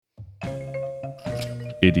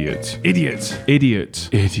Idiot. Idiot. Idiot.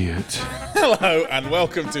 Idiot. Hello and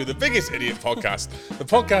welcome to the Biggest Idiot Podcast, the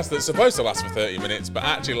podcast that's supposed to last for 30 minutes but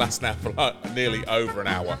actually lasts now for nearly over an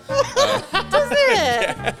hour. Does it?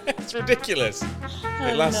 Yeah, it's ridiculous.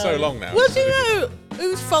 It lasts so long now. Well, do you know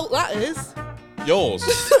whose fault that is? Yours.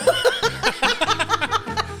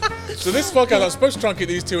 So this podcast, I'm supposed to try and keep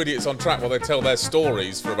these two idiots on track while they tell their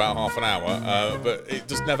stories for about half an hour, but it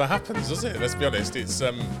just never happens, does it? Let's be honest. It's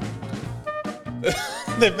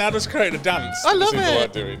they've now just created a dance. I love people it.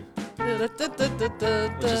 like doing.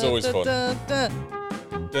 Which is always fun. Da,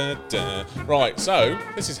 da. Right, so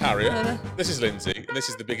this is Harriet, this is Lindsay, and this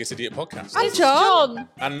is the Biggest Idiot Podcast. And John.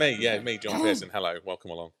 And me, John Pearson. Hello, welcome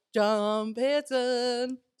along. John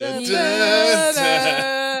Pearson. Da, He's da,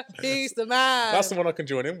 da. the man. That's the one I can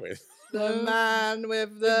join in with. The man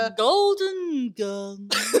with the golden gun.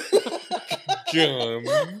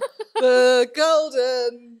 the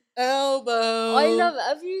golden elbow. I love it.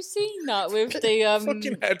 Have you seen that with the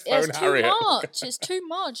fucking headphone, it's Harriet? too much. It's too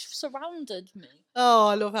much. Surrounded me. Oh,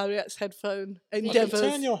 I love Harriet's headphone endeavours.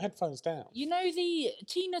 Turn your headphones down. You know the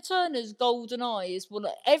Tina Turner's Golden Eyes.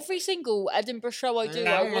 Well, every single Edinburgh show I do,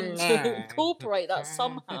 I want to incorporate that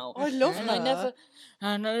somehow. I love and her. I never.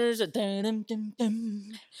 And there's a dum dum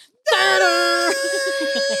dum.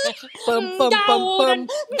 Bum, bum, bum, bum.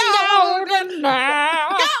 Golden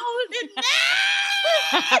now.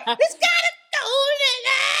 It's got a golden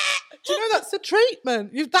eye. Do you know that's a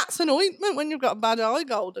treatment? That's an ointment when you've got a bad eye,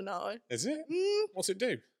 golden eye. Is it? What's it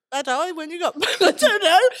do? Bad eye when you got. I don't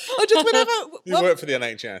know. I just whenever. You work for the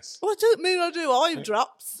NHS. Well, I don't mean I do eye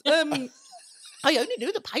drops. I only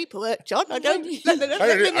do the paperwork, John. I don't. I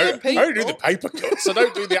don't do the paper cuts. I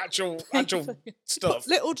don't do the actual stuff.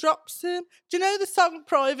 Little drops in. Do you know the song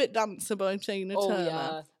 "Private Dancer" by Tina Oh, Turner?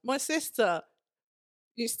 yeah. My sister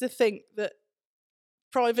used to think that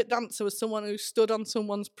private dancer was someone who stood on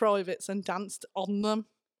someone's privates and danced on them.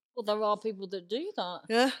 Well, there are people that do that.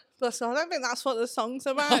 Yeah, but I don't think that's what the song's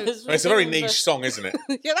about. It's a very niche song, isn't it?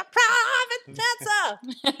 You're a private dancer.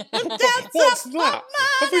 A dancer What's for that?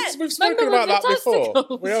 money. We've spoken Remember about that with the before.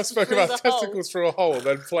 testicles We have spoken through about the hole. testicles through a hole,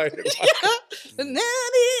 then playing it like And then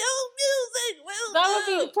the old music will That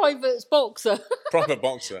would be a private boxer. private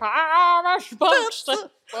boxer. Irish boxer.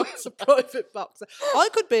 That's a private boxer. I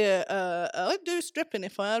could be I'd do stripping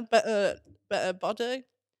if I had better body.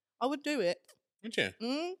 I would do it. Would you?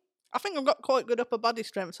 I think I've got quite good upper body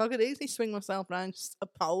strength, so I could easily swing myself around a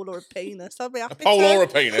pole or a penis. I'd be happy. A pole to. or a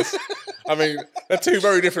penis? I mean, they're two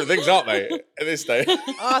very different things, aren't they, at this day?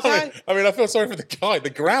 I feel sorry for the guy, the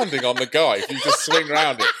grounding on the guy, if you just swing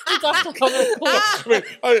around it. You'd have to come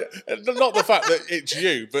and Not the fact that it's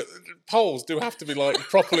you, but poles do have to be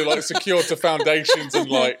properly secured to foundations and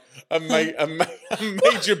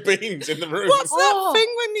major beams in the room. What's that thing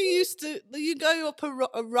when you go up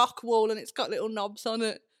a rock wall and it's got little knobs on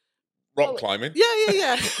it? Rock climbing?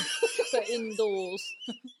 Yeah. But indoors.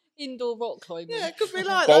 Indoor rock climbing. Yeah, it could be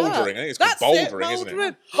like Bouldering, that. it's called bouldering, isn't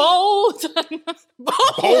it? Bolden.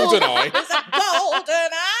 Bolden eye. It's a golden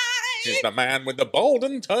eye. She's the man with the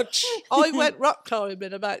golden touch. I went rock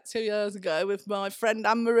climbing about 2 years ago with my friend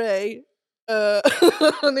Anne-Marie. I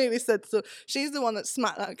nearly said so. She's the one that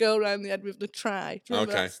smacked that girl around the head with the tray. Do you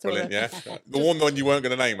remember Okay, that story? brilliant, yeah. The one you weren't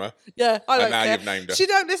going to name her. Yeah, I And don't now care. you've named her. She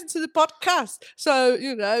don't listen to the podcast, so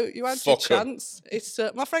you had your Fuck her. chance. It's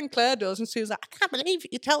my friend Claire does, and she was like, "I can't believe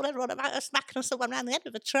you told everyone about her smacking someone around the head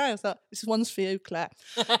with a tray." I was like, "This one's for you, Claire."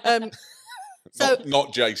 So,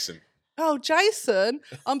 Not Jason. Jason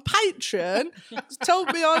on Patreon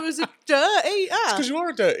told me I was a dirt eater. Because you are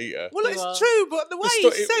a dirt eater. Well, You it's are. true, but the way It's he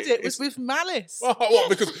not- said it was it's- with malice. Oh, what?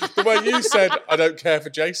 Because the way you said, I don't care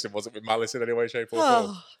for Jason, was it with malice in any way, shape or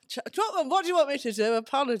form? What do you want me to do?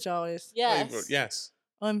 Apologise? Yes. Yes.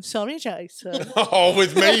 I'm sorry, Jason. Oh,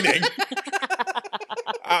 with meaning.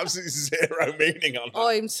 Absolutely zero meaning on that.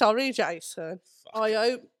 I'm sorry, Jason. I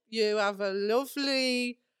hope you have a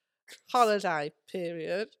lovely holiday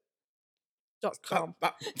period. .com.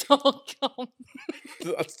 That .com.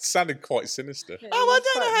 sounded quite sinister. Yeah, Oh, I it was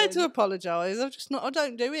don't know quite how good. to apologise. I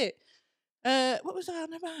don't do it. What was I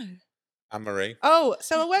on about? Anne-Marie. Oh,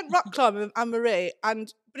 so I went rock climbing with Anne-Marie,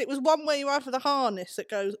 but it was one where you have the harness that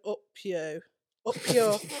goes up your.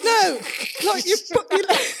 No, like you put your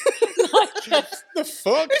The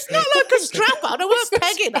fuck? It's not like a strap on. I wasn't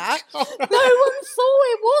pegging that. No one saw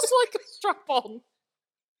it was like a strap on.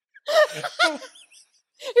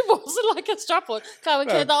 It wasn't like a strap-on. Can we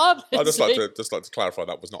clear that up? I'd just like to clarify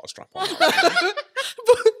that was not a strap-on.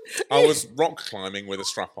 I was rock climbing with a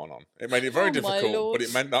strap-on on. It made it very difficult, but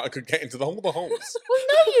it meant that I could get into all the holes. Well,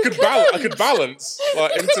 no, you couldn't. I could balance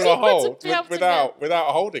like into a hole without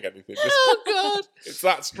holding anything. Oh God! It's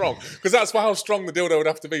that strong because that's how strong the dildo would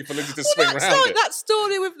have to be for Lindsay to swing around That's like it. that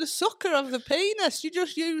story with the sucker of the penis. You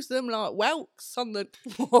just use them like whelks on the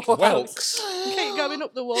Whelks. keep going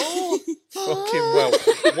up the wall.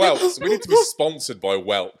 Fucking whelks. We need to be sponsored by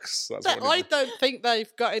whelks. That's what I don't think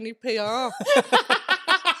they've got any PR.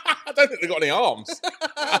 I don't think they've got any arms.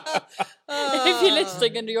 If you're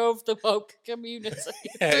listening and you're of the woke community.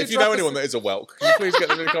 Yeah, if you know anyone that is a whelk, can you please get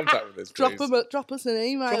them in contact with us, please? Drop us an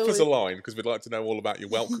email. Drop us a line because we'd like to know all about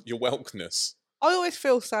your whelkness. I always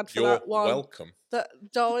feel sad for You're that one welcome. that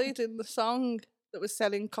died in the song that was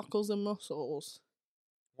selling cockles and mussels.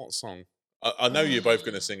 What song? I know you're both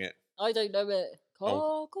going to sing it. I don't know it.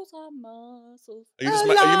 Oh. Cockles and mussels. Are you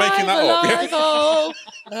making that alive, up? oh,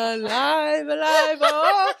 alive, alive,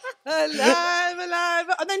 oh, alive,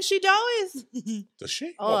 alive. And then she dies. Does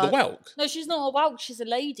she? Oh, What, the whelk? No, she's not a whelk. She's a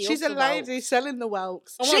lady. She's a of the lady whelk. selling the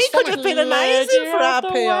whelks. Oh, She that's could fine. have been amazing for our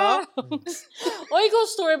PR. I got a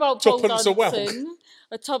story about pole Tuppence a whelk. dancing.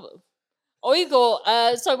 I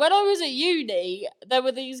got so when I was at uni, there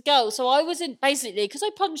were these girls. So I was in basically because I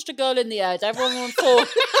punched a girl in the head. Everyone thought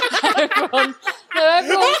everyone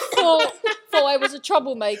thought I was a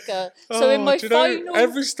troublemaker. So in my final,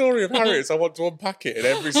 every story of Harriet's, I want to unpack it in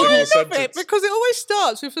every I single love sentence. it because it always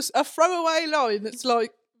starts with a throwaway line that's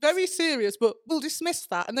like very serious, but we'll dismiss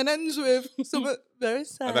that, and then ends with something very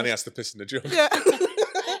sad. And then he has to piss in the jug. Yeah.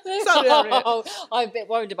 Sorry, Harriet. Oh, I'm a bit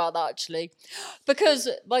worried about that actually, because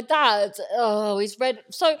my dad, he's read.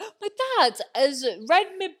 So my dad has read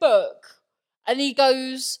my book, and he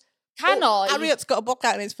goes, "Can I?" Harriet's got a book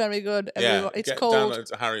out and it's very good. Yeah, Everyone. It's get called download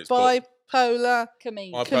to Harriet's book. Bipolar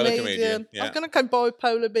Comedian. Bipolar Comedian. yeah. I was going to go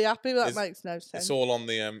bipolar, be happy, but that It's- makes no sense. It's all on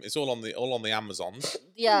the Amazons.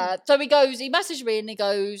 Yeah. So he messaged me and he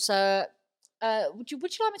goes, would you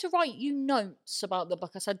like me to write you notes about the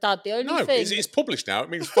book? I said, Dad, the only No, thing. it's published now. It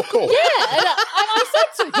means fuck all. Yeah, and I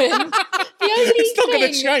said to him, the only It's not gonna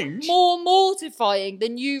thing change. more mortifying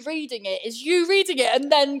than you reading it is you reading it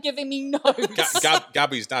and then giving me notes.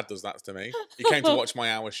 Gabby's dad does that to me. He came to watch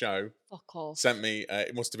my hour show, Fuck off. sent me,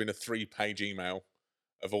 it must have been a 3-page email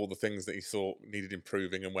of all the things that he thought needed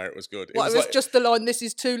improving and where it was good. What, it was just the line, this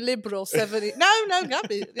is too liberal, 70. No,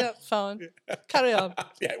 Gabby. Yeah, fine. Carry on.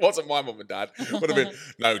 Yeah, it wasn't my mum and dad. It would have been,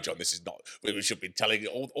 no, John, this is not. We should be telling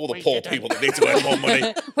all the poor people that need to earn more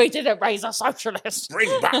money. We didn't raise a socialist.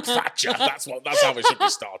 Bring back Thatcher. That's how it should be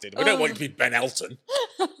started. We don't want you to be Ben Elton.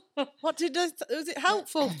 What was it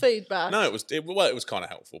helpful feedback? No, it was kind of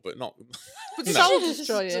helpful, but not. But no. soul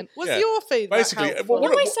destroying. Was Yeah. your feedback Basically, helpful?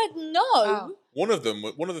 what- No, I said no. Oh. One of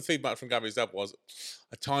the feedback from Gabby's dad was,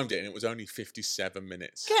 I timed it and it was only 57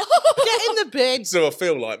 minutes. Get in the bin. So I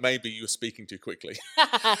feel like maybe you were speaking too quickly.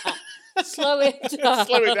 Slow it down.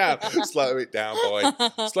 Slow it down.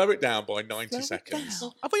 Slow it down by 90 seconds.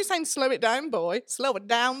 I thought you were saying slow it down, boy. Slow it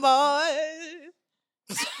down, boy.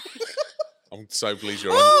 I'm so pleased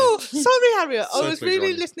you're on. Oh, sorry, Harriet. So I was pleased you're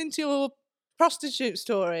really on. listening to your prostitute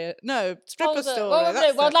story. No, stripper Hold it. story. Well,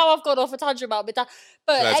 that's well, it. now I've gone off a tangent about my dad.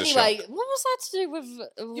 But There's a anyway, what was that to do with?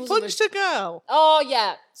 You wasn't punched a girl. Oh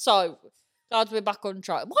yeah. So glad we're back on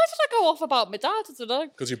track. Why did I go off about my dad? I don't know.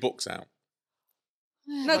 Because your book's out.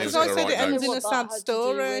 No, He was because I gonna said write it ends notes. in a What that sad had to do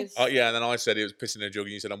story. with- Oh, yeah, and then I said he was pissing in a jug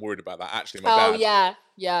and you said, I'm worried about that. Actually, my Oh dad.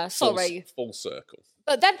 yeah. Sorry. Full circle.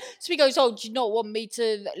 But then so he goes, "Oh, do you not want me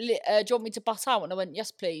to? Do you want me to butt out?" And I went, "Yes,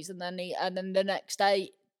 please." And then the next day,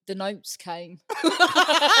 the notes came.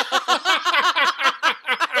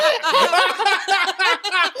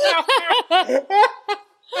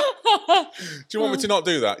 Do you want me to not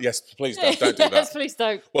do that? Yes, please don't. Don't do that. Yes, please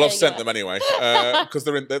don't. Well, I've There you sent go. them anyway because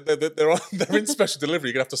they're in special delivery.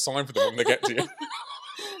 You're gonna have to sign for them when they get to you.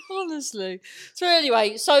 Honestly. So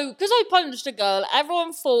anyway, so because I punched a girl,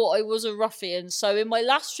 everyone thought I was a ruffian. So in my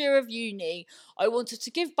last year of uni, I wanted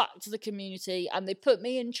to give back to the community, and they put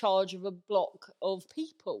me in charge of a block of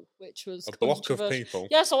people, which was A block of controversial. people.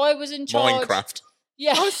 Yeah, so I was in charge. Minecraft.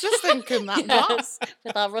 Yeah. I was just thinking that. Yes,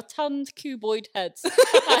 with our rotund cuboid heads. And-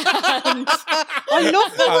 I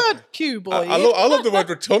love the word cuboid. I love the word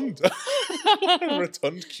rotund.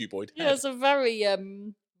 Rotund cuboid. yeah, it's a very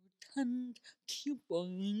rotund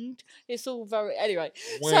cuboid. It's all very anyway.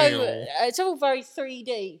 So Wow. it's all very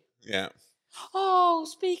 3D. Yeah. Oh,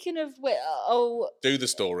 speaking of Do the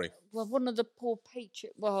story. well, one of the poor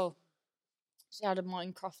patriot. Well, she had a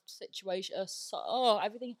Minecraft situation. So,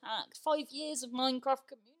 everything hacked. 5 years of Minecraft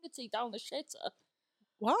community down the shitter.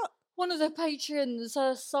 What? One of the patrons,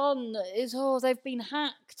 her son, they've been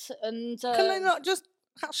hacked, and Can they not just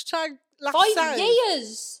hashtag laugh 5 out?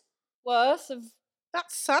 years worth of.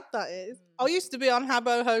 That's sad, that is. I used to be on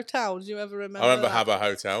Habbo Hotel. Do you ever remember I remember that? Habbo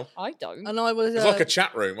Hotel. I don't. And I was... It was like a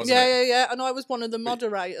chat room, wasn't it? Yeah. And I was one of the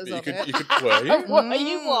moderators You of could, it. you could, were you? What are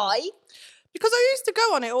you? Why? Because I used to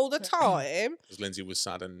go on it all the time. Because Lindsay was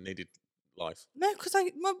sad and needed life. No, because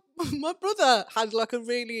my brother had like a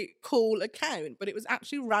really cool account, but it was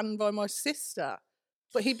actually ran by my sister.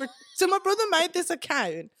 But so my brother made this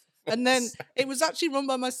account, and then it was actually run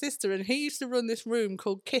by my sister, and he used to run this room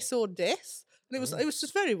called Kiss or Diss. And it was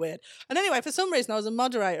just very weird. And anyway, for some reason, I was a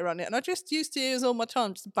moderator on it, and I just used to use all my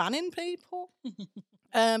time just banning people.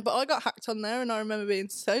 But I got hacked on there, and I remember being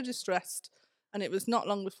so distressed. And it was not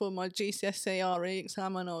long before my GCSE RE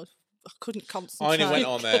exam, and I couldn't concentrate. I only went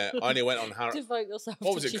on there. I only went on Harrow. Devote yourself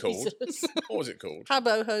What was to it called? Jesus. What was it called?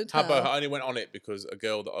 Habbo Hotel. Habbo. I only went on it because a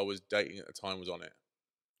girl that I was dating at the time was on it.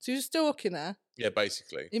 So you're stalking her Yeah,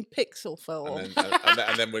 basically. in pixel form.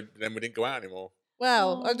 And then we didn't go out anymore.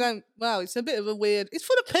 Well, I don't. Well, it's a bit of a weird. It's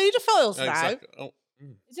full of paedophiles now. Exactly. Oh,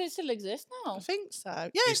 Does it still exist now? I think so. Yeah,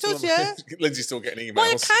 you it still does. Yeah. Lindsay's still getting emails. My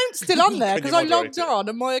account's still on there Can you because I moderate logged it? on,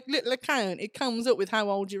 and my little account, it comes up with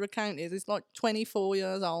how old your account is. It's like 24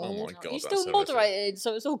 years old. Oh my god, You're that's still so moderated,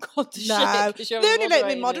 so it's all gone to No, shit. 'cause you they haven't only let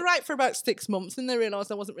me moderated it. moderate for about 6 months, and they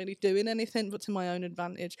realised I wasn't really doing anything but to my own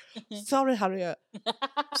advantage. Sorry, Harriet.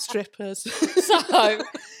 Strippers.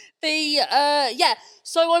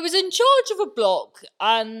 So I was in charge of a block,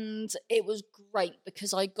 and it was great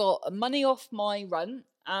because I got money off my rent,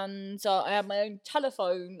 and I had my own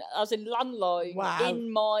telephone, as in landline, Wow.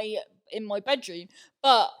 in my bedroom.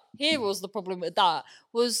 But here was the problem with that: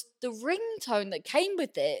 was the ringtone that came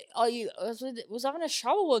with it. I was having a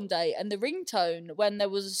shower one day, and the ringtone, when there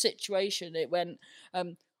was a situation, it went,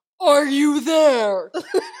 "Are you there?"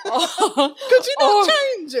 Could you not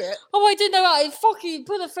change it? Oh, I didn't know how it fucking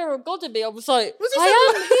put a fear of God in me. I was like, Was this I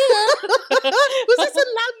am here. Was this a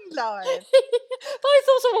landline? I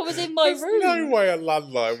thought someone was in my There's room. no way a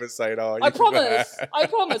landline was saying, "Oh, you I promise. there?" I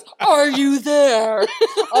promise. Are you there?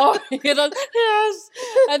 Oh, you know, yes.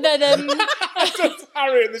 And then Just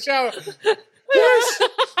Harry in the shower. Yes,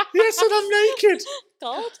 yes, and I'm naked.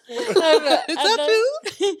 God. Is that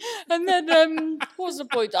true? And then what was the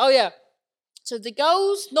point? Oh yeah. So the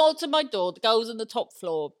girls knocked on my door. The girls on the top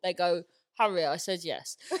floor. They go, "Harriet." I said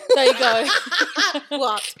yes. They go.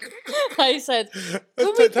 What? I said, "Can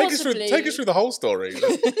we Take us through the whole story.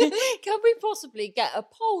 Can we possibly get a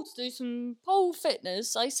pole to do some pole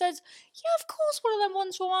fitness?" I said, "Yeah, of course, one of them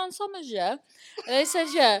ones from Ann Summers, yeah." And they said,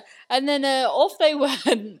 "Yeah." And then off they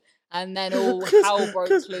went, and then all hell broke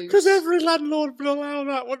loose. Because every landlord would allow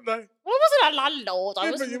that, wouldn't they? Well, I wasn't a landlord.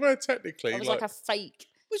 Yeah, but you were technically. I was like a fake.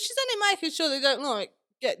 Well, she's only making sure they don't like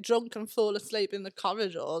get drunk and fall asleep in the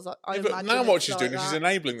corridors. I Yeah, but imagine now what it's she's like doing is she's that.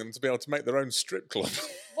 enabling them to be able to make their own strip club.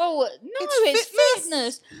 Well, no, It's it's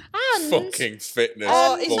fitness. And Fucking fitness it's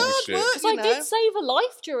hard bullshit. work. because I you know. did save a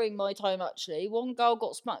life during my time, actually. One girl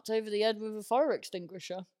got smacked over the head with a fire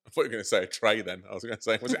extinguisher. I thought you were going to say a tray then. I was going to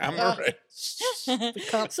say, was it Anne-Marie? We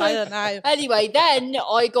can't So- say her name. Anyway, then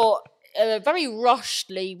I got very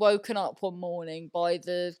rushedly woken up one morning by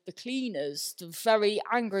the cleaners, very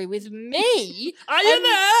angry with me. Are you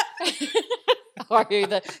there? Are you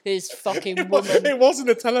there? This fucking It woman. wasn't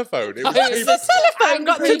a telephone. It was It was people, a Telephone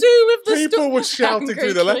got to angry- do with the people stuff. were shouting Angry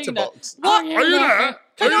through the cleaner. letterbox. What? Are you there?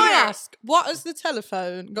 Can Are you I there? ask, what has the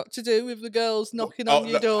telephone got to do with the girls knocking on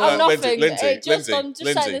your door? Oh, nothing. Lindsay, I'm just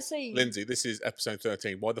setting the scene. Lindsay, this is episode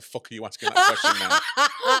 13. Why the fuck are you asking that question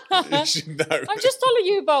now? You should know. I'm just telling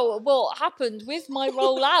you about what happened with my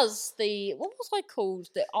role as what was I called?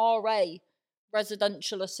 The RA,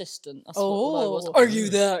 residential assistant. That's what I was. Oh. Are you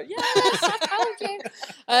there? Yes, I told you.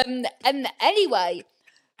 And anyway,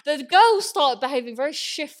 the girls started behaving very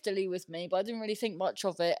shiftily with me, but I didn't really think much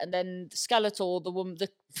of it. And then Skeletor, the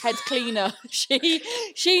head cleaner,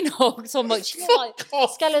 she knocked on my. She was like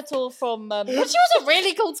Skeletor from. Well, she wasn't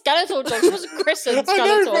really called Skeletor. John. She was christened I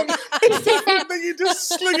know, Skeletor. but it's the fact that you just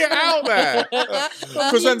sling it out there.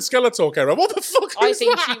 Because then Skeletor came around. What the fuck I is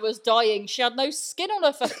think that? she was dying. She had no skin on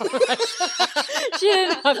her face. She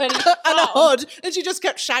didn't have any And a fat. hood, and she just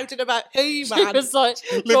kept shouting about She He-Man. was like,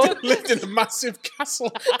 lived in a massive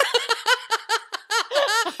castle.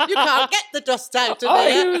 You can't get the dust out of "Are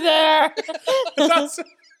there. you there?" That's,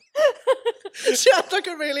 She had like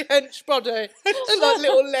a really hench body and like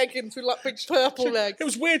little leggings with like big purple legs. it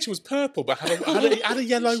was weird. She was purple, but had a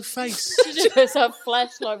yellow face. She just had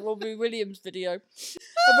flesh like Robbie Williams video.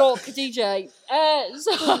 I brought Khadija.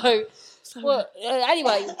 Well,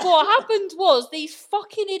 anyway, what happened was these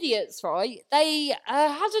fucking idiots, right? They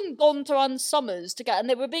hadn't gone to Ann Summers to get, and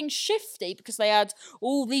they were being shifty because they had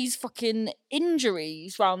all these fucking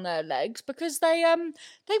injuries round their legs because they got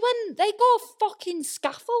a fucking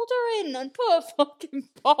scaffolder in and put a fucking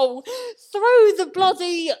pole through the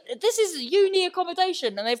bloody. This is uni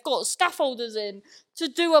accommodation, and they've got scaffolders in to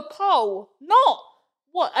do a pole, not.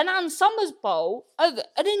 What, an Ann Summers pole? An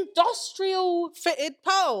industrial Fitted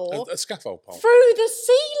pole. A scaffold pole. through the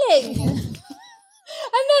ceiling. And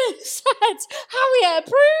then it said, Harriet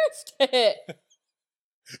approved it.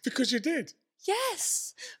 Because you did.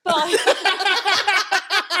 Yes. But I,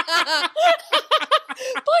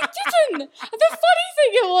 but I didn't. The funny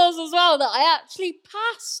thing it was as well that I actually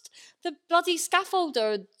passed the bloody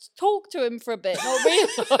scaffolder and talked to him for a bit, not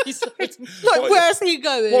realised. Like, where's he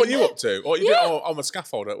going? What are you up to? What are you Yeah. doing? Oh, I'm a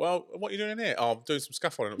scaffolder. Well, what are you doing in here? Oh, I'm doing some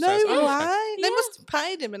scaffolding No upstairs. way. Oh, okay. They Yeah. must have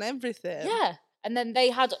paid him and everything. Yeah. And then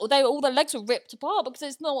all their legs were ripped apart because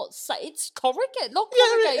it's not, it's corrugated, not Yeah,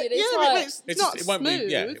 corrugated. It's yeah, like, but it's not It won't smooth.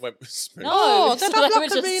 be. Yeah, it won't be smooth. No. Oh, so they'd have they like were a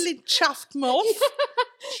just- really chaffed muff.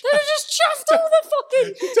 they were just chuffed all the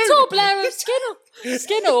fucking top layer of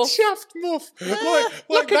skin off. Shaft muff.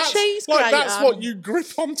 Like a that's, cheese like that's grater. what you grip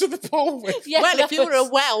onto the pole with. Yeah, Well, if you were a those-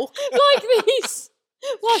 whelk. like these,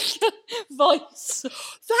 like a vice.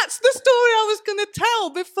 That's the story I was going to tell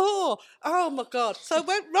before. Oh my God. So I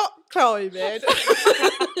went rock climbing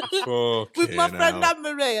with my friend Anne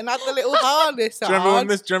Marie and had the little harness Do you remember when on.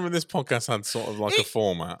 this? Do you remember when this podcast had sort of like a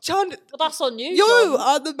format? John, Well, that's on you. you John.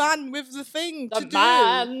 are the man with the thing The to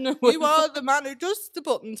man do. with You are the man who does the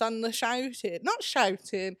buttons and the shouting. Not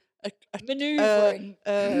shouting. Manoeuvring.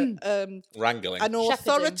 Wrangling. An Shepherding.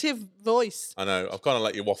 authoritative voice. I know. I've kind of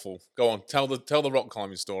let you waffle. Go on. Tell the rock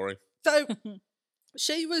climbing story. So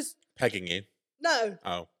she was Pegging you. no.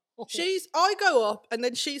 Oh. I go up and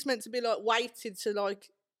then she's meant to be like weighted to like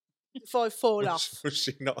if I fall off. Was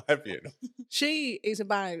she not heavy enough? She is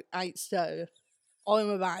about 8 stone. I'm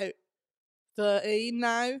about 13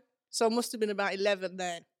 now. So I must have been about 11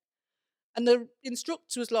 then. And the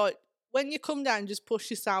instructor was like, when you come down, just push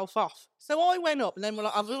yourself off. So I went up and then we're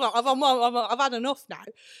like, I've had enough now.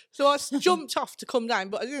 So I jumped off to come down,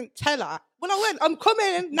 but I didn't tell her. When I went, I'm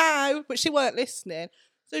coming now, but she weren't listening.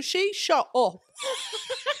 So she shot up.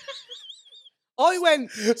 I went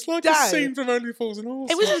It's like down. a scene from Only Fools and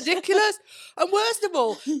Horses. It was ridiculous. And worst of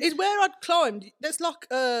all, is where I'd climbed, there's like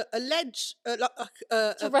a ledge, like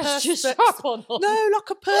a To rest your perspex- strap on. No, like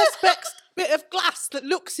a perspex bit of glass that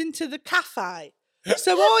looks into the cafe.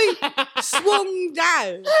 So I swung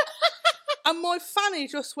down and my fanny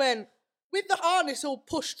just went, with the harness all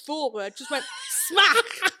pushed forward, just went smack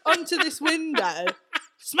onto this window.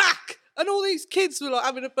 Smack! And all these kids were like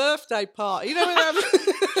having a birthday party. You know when they're having...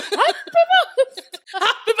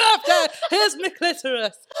 Happy birthday! Here's my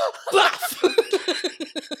clitoris. Baff!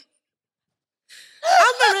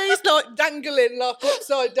 Anne Marie's like dangling like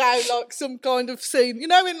upside down like some kind of scene. You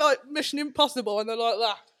know in like Mission Impossible and they're like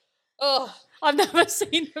that. Oh, I've never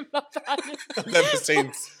seen him like that. I've never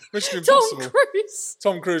seen Mission Tom Impossible. Cruise.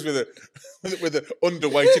 Tom Cruise with an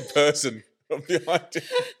underweighted person behind him.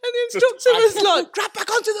 and the instructor was like, grab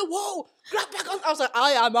back onto the wall. Grab back on. I was like,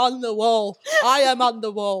 I am on the wall. I am on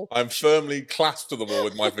the wall. I'm firmly clasped to the wall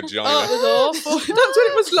with my vagina. Oh, it was awful. That's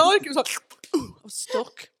what it was like. It was like, I was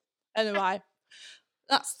stuck. Anyway,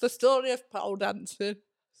 that's the story of pole dancing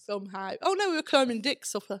somehow. Oh no, we were climbing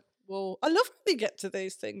dicks up a wall. I love when we get to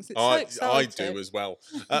these things. It's so I exciting. do as well.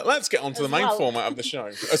 Let's get on to the As main well. format of the show.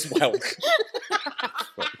 As well.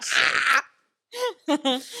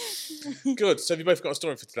 Good. So have you both got a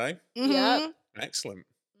story for today? Mhm. Yeah. Excellent.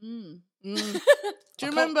 Mm. Mm. Do you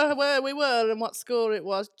remember where we were and what score it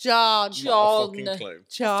was? John. Not a John. fucking clue. I feel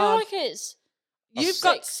John. like it's You've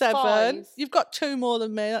got 7. 6-5. You've got 2 more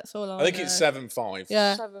than me. That's all I I think know. it's 7-5.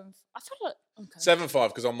 Yeah. 7. I feel like okay. 7-5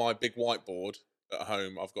 because on my big whiteboard at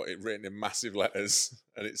home I've got it written in massive letters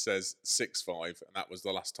and it says 6-5 and that was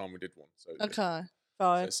the last time we did one. So Okay. so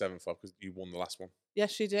 5. it's 7-5 because you won the last one.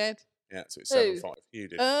 Yes, you did. Yeah, so it's Who? 7-5. You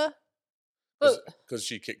did. But Because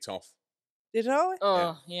she kicked off. Did I?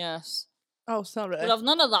 oh yes. Oh, sorry. We'll have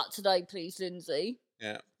none of that today, please, Lindsay.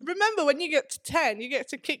 Yeah. Remember, when you get to 10, you get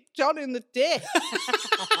to kick John in the dick.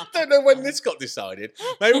 I don't know when this got decided.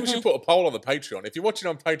 Maybe we should put a poll on the Patreon. If you're watching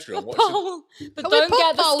on Patreon, watch it. Paul, but Can we don't put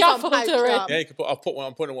get the polls on scaffolder in. Patreon? Yeah, you can put.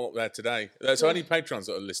 I'm putting one up there today. So any patrons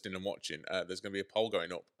that are listening and watching, there's going to be a poll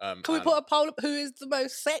going up. Can we and put a poll up? Who is the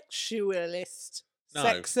most sexualist? No.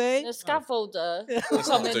 Sexy? The scaffolder Let's will not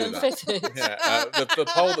come in do and that. fit it. Yeah, the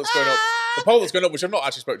poll that's going up. The poll that's going up, which I've not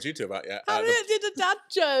actually spoken to you two about yet. Harriet did a dad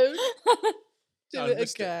joke. Do I it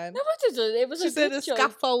missed it. again. No, I didn't. It was She a said good a joke.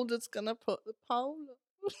 scaffolder's gonna put the pole up.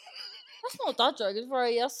 That's not a dad joke. It's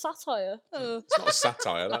very satire. Oh. It's not a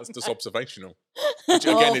satire. That's just observational. Which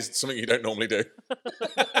again Oh. is something you don't normally do.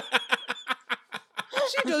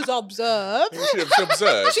 She does observe. She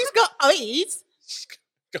observes. She's got eyes.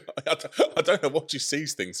 I don't know what she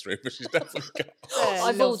sees things through, but she's definitely got. Yeah,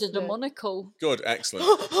 I've ordered a lovely. monocle. Good, excellent.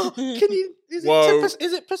 Can you? Is Whoa. is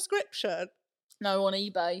it prescription? No, on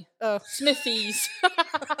eBay. Oh. Smithies.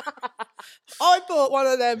 I bought one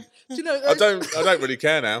of them. Do you know? I don't really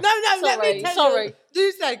care now. No, let me tell Sorry. you.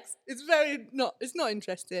 Do sex. It's very not. It's not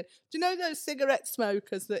interesting. Do you know those cigarette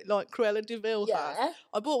smokers that like Cruella de Vil has? Yeah.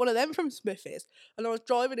 I bought one of them from Smithies, and I was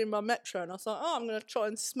driving in my Metro, and I was like, "Oh, I'm going to try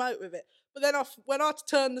and smoke with it." But then when I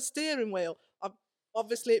turned the steering wheel,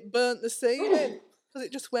 obviously it burnt the ceiling because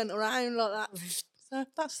it just went around like that. So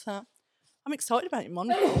that's that. I'm excited about it,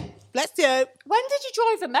 Monica. Bless you. When did you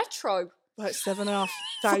drive a Metro? About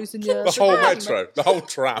 7,500 years. The whole ago. metro, the whole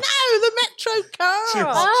tram. No, the Metro car.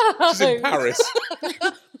 Oh. She's in Paris.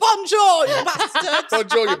 Bonjour, you bastards.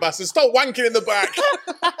 Bonjour, you bastard. Stop wanking in the back.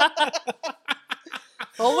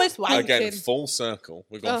 Always wanking. Again, full circle.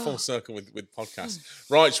 We've gone full circle with podcasts.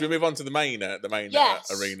 Right, should we move on to the main Yes.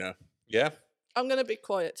 arena? Yeah. I'm going to be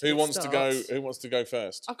quiet. till Who it wants to go? starts. Who wants to go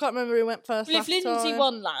first? I can't remember who went first. Well, if last Lindsay time.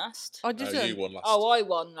 won last. I No, didn't. you won last. Oh, I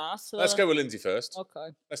won last. So Let's go with Lindsay first.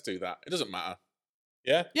 Okay. Let's do that. It doesn't matter.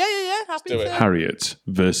 Yeah. Yeah. Happy do it. to. Harriet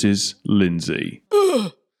versus Lindsay. There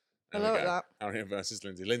we I like go. that. Harriet versus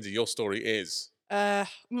Lindsay. Lindsay, your story is. Right.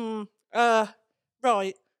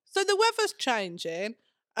 So the weather's changing,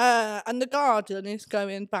 and the garden is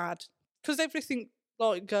going bad because everything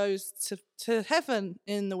like goes to heaven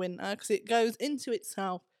in the winter because it goes into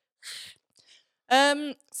itself.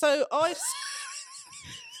 So I.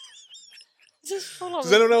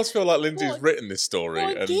 Does anyone else feel like Lindsay's What? written this story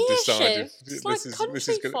What and gear decided shift? It's like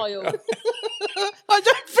Country File. I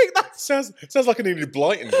don't think that's sounds like an Enid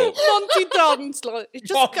Blyton book. Monty Don's like it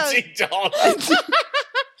just goes. Monty Don.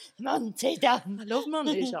 Monty Don. I love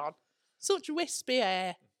Monty Don. Such wispy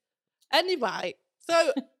hair. Anyway,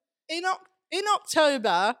 so in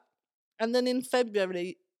October and then in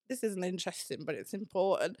February, this isn't interesting, but it's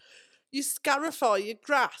important. You scarify your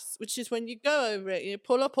grass, which is when you go over it and you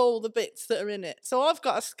pull up all the bits that are in it. So I've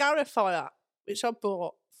got a scarifier, which I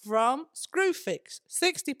bought from Screwfix,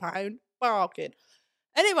 £60 bargain.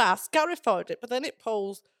 Anyway, I scarified it, but then it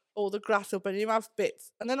pulls all the grass up and you have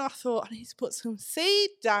bits. And then I thought, I need to put some seed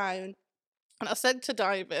down. And I said to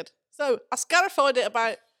David, so I scarified it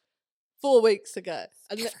about 4 weeks ago.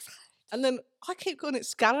 And then I keep calling it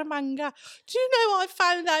scaramanga. Do you know I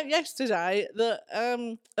found out yesterday that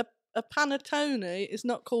a panettone is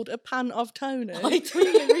not called a pan of Tony? I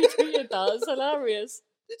retweeted that. It's hilarious.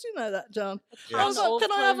 Did you know that, John? Yeah. I was like,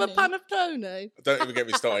 can I have a Tony. pan of Tony? Don't even get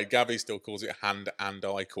me started. Gabby still calls it hand and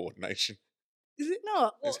eye coordination. Is it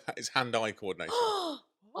not? It's hand eye coordination.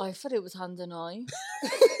 I thought it was hand and eye.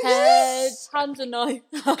 Heads, hand and eye.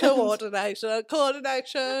 Coordination.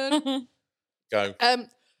 Go. I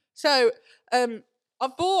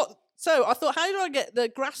thought, how do I get the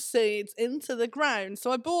grass seeds into the ground?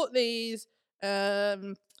 So I bought these, they're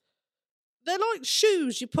like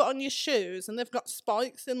shoes you put on your shoes and they've got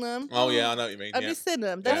spikes in them. Oh yeah, I know what you mean. Have Yeah. you seen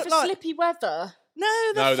them? They're They're for like, slippy weather.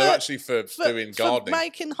 no, No, they're actually for doing for gardening.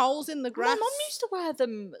 making holes in the My grass. mum used to wear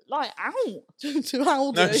them like out. to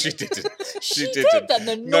Aldi. No, she didn't. She didn't. did, and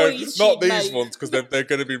the No, noise not she'd these make. ones because they're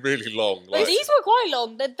going to be really long. Like, these were quite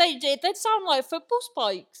long. They'd sound like football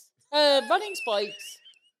spikes, running spikes.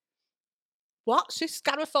 What? She's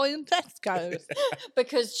scarifying Tesco's.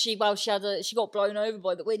 Because she got blown over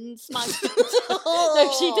by the wind, smashed.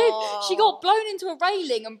 No, she did. She got blown into a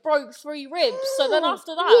railing and broke 3 ribs. So then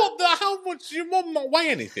after that, What the hell? Does your mum not weigh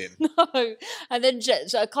anything? no. And then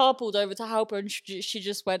a car pulled over to help her, and she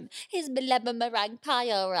just went, "Is my lemon meringue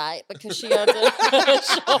pie all right?" Because she had a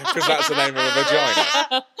shot. Because that's the name of a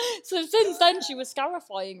vagina. So since then, she was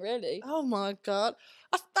scarifying, really. Oh my God.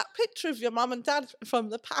 That picture of your mum and dad from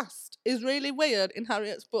the past is really weird in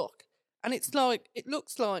Harriet's book. And it's like, it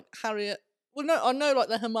looks like Harriet. Well, no, I know like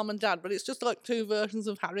they're her mum and dad, but it's just like 2 versions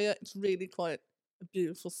of Harriet. It's really quite a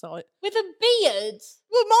beautiful sight. With a beard.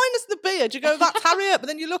 Well, minus the beard. You go, that's Harriet, but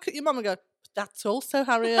then you look at your mum and go, that's also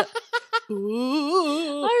Harriet.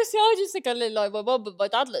 Ooh. I just think I look like my mum, but my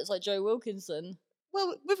dad looks like Joe Wilkinson.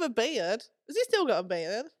 Well, with a beard. Has he still got a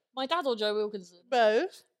beard? My dad or Joe Wilkinson?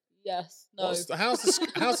 Both. Yes. No. How's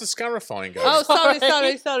the scarifying going? Oh, Sorry.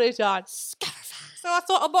 sorry, John. So I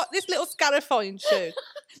thought I bought this little scarifying shoe.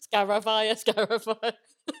 Scarify. It's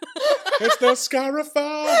not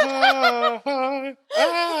scarify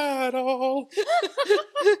at all.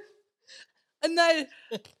 And then,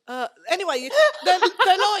 anyway, they're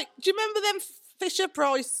like, do you remember them Fisher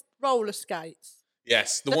Price roller skates?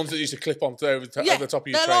 Yes, the ones that used to clip onto over the Yeah, top of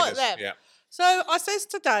your they're trainers. like them. Yeah. So I says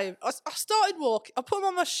to Dave, I started walking, I put them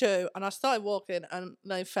on my shoe and I started walking and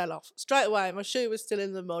they fell off. Straight away, my shoe was still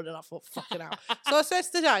in the mud and I thought, fucking hell. So I says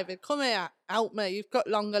to David, come here, help me, you've got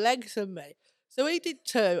longer legs than me. So he did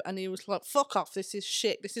too and he was like, fuck off, this is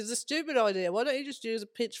shit, this is a stupid idea, why don't you just use a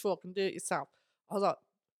pitchfork and do it yourself? I was like,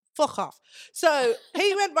 fuck off. So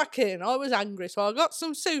he went back in, I was angry, so I got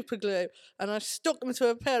some super glue and I stuck them to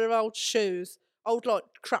a pair of old shoes, old like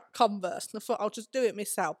crap Converse, and I thought I'll just do it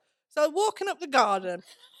myself. So I'm walking up the garden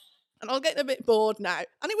and I was getting a bit bored now.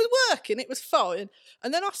 And it was working, it was fine.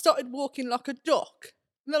 And then I started walking like a duck.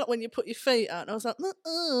 You know, like when you put your feet out. And I was like, I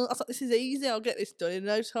was like, this is easy, I'll get this done in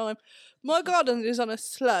no time. My garden is on a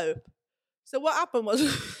slope. So what happened was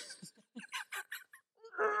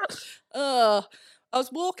I was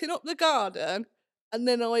walking up the garden and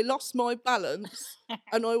then I lost my balance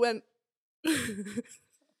and I went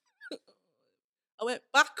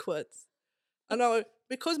backwards. And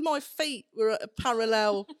because my feet were at a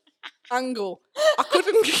parallel angle, I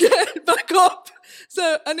couldn't get back up.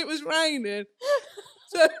 So, and it was raining.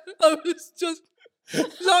 So I was just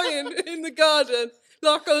lying in the garden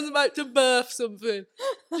like I was about to birth something.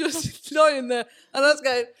 Just lying there. And I was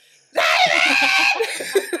going,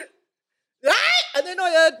 and then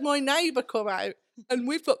I heard my neighbour come out and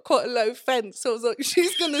we've got quite a low fence. So I was like,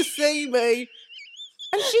 she's going to see me.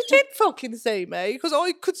 And she did fucking see me because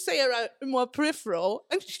I could see her out in my peripheral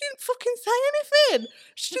and she didn't fucking say anything.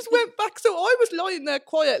 She just went back. So I was lying there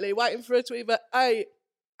quietly waiting for her to either A,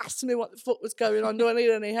 ask me what the fuck was going on, do I need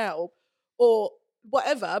any help, or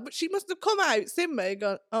whatever. But she must have come out, seen me,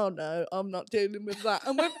 gone, oh no, I'm not dealing with that,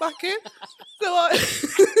 and went back in. So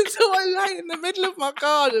I lay in the middle of my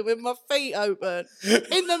garden with my feet open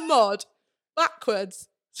in the mud, backwards,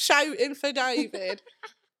 shouting for David.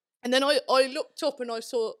 And then I looked up and I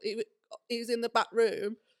saw he was in the back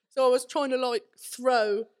room. So I was trying to like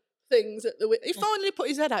throw things at the window. He finally put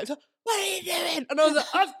his head out. He was like, what are you doing? And I was like,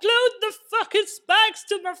 I've glued the fucking spikes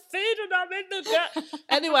to my feet and I'm in the gut.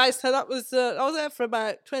 Anyway, so that was, I was there for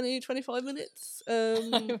about 20, 25 minutes.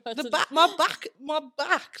 My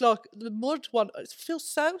back, like the mud one, it feels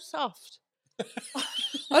so soft.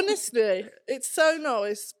 Honestly, it's so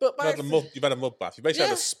nice. But you've had a mud bath. You basically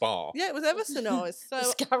had a spa. Yeah, it was ever so nice.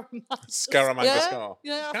 So Scaramanga scar.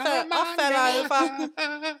 Yeah,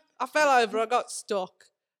 I fell over. I got stuck.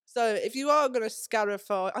 So if you are going to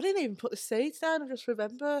scarify, I didn't even put the seeds down. I just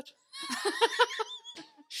remembered.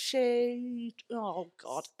 Shit. Oh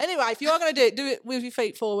God. Anyway, if you are going to do it with your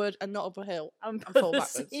feet forward and not up a hill and fall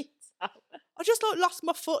backwards. I just like lost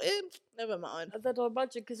my footing. Never mind. And then I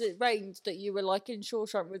imagine because it rained that you were like in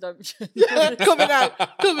Shawshank Redemption. Yeah, coming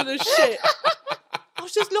as shit. I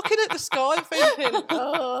was just looking at the sky thinking,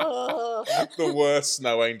 oh. The worst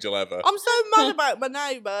snow angel ever. I'm so mad about my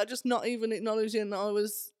neighbour just not even acknowledging that I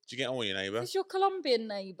was... Did you get on with your neighbour? It's your Colombian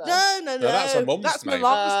neighbour. No. That's her mum's That's my neighbour.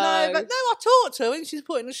 mum's neighbour. No, I talked to her and she's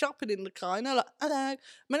putting the shopping in the car and I'm like, hello.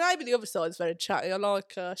 My neighbour the other side is very chatty. I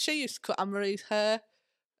like her. She used to cut Anne-Marie's hair.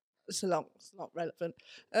 It's not relevant.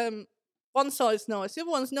 One side's nice, the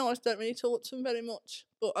other one's nice. Don't really talk to them very much,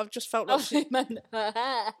 but I've just felt like she meant her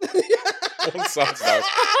hair. One side's nice,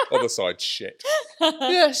 other side's shit.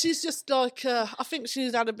 Yeah, she's just like I think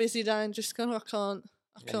she's had a busy day and just gone.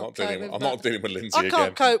 I'm not dealing with Lindsay I again.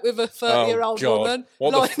 can't cope with a 30-year-old woman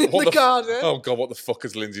lying in the garden. Oh God, what the fuck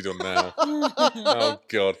has Lindsay done now? Oh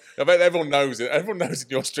God, I bet everyone knows it. Everyone knows in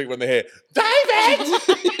your street when they hear David.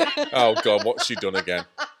 Oh God, what's she done again?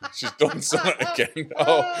 She's done something again.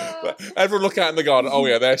 Oh, everyone look out in the garden. Oh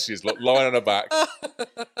yeah, there she is. Look, lying on her back. I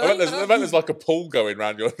bet there's like a pool going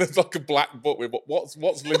round you. There's like a black book with what's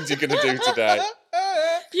Lindsay going to do today?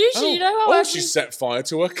 Usually, you know how she set fire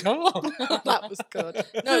to her car. That was good.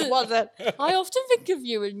 No, it wasn't. I often think of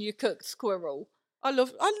you and you cooked squirrel.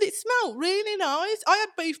 It smelled really nice. I had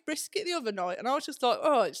beef brisket the other night and I was just like,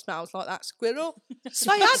 oh, it smells like that squirrel.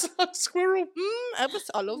 So I had squirrel.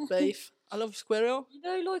 I love beef. I love squirrel. You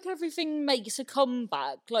know, like everything makes a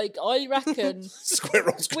comeback. Like, I reckon...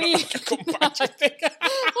 Squirrel's going to make a comeback, do you think?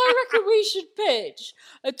 I reckon we should pitch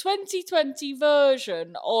a 2020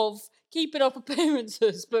 version of Keeping Up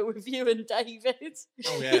Appearances, but with you and David.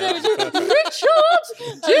 Oh, yeah. You know, Richard!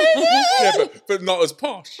 Yeah, but not as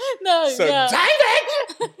posh. No, so, yeah.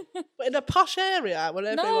 David! But in a posh area where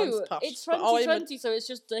everyone's posh. It's 2020, so it's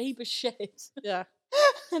just a heap of shit. Yeah.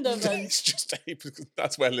 It's just a heap of,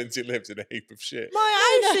 that's where Lindsay lives, in a heap of shit.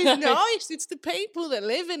 My house is nice. It's the people that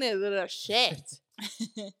live in it that are shit.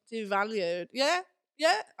 Devalued. Yeah,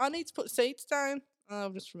 I need to put seats down.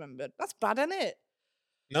 I've just remembered. That's bad, isn't it?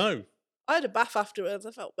 No. I had a bath afterwards.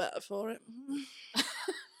 I felt better for it.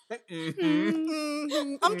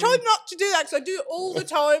 Mm-hmm. I'm trying not to do that because I do it all the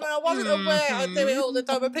time, and I wasn't aware I do it all the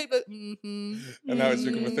time. But people, And now it's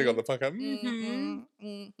become a thing on the podcast.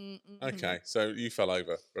 Okay, so you fell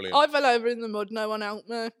over. Brilliant. I fell over in the mud. No one helped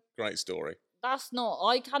me. Great story. That's not.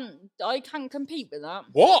 I can't compete with that.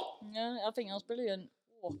 What? Yeah, I think that's brilliant.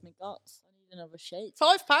 Oh, my guts. I need another shake.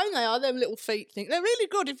 £5 they are, them little feet things. They're really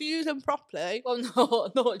good if you use them properly.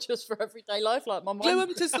 Well, not just for everyday life like my mum. Glue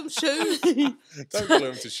them to some shoes. Don't glue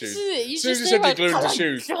them to shoes. As soon as you said you glue them to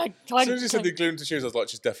shoes, as soon as you said you glue them to shoes, I was like,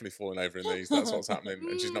 she's definitely falling over in these. That's what's happening,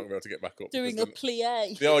 and she's not going to be able to get back up. doing because a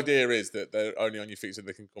plie. the idea is that they're only on your feet so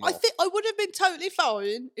they can come I off. think I would have been totally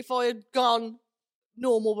fine if I had gone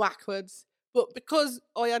normal backwards, but because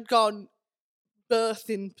I had gone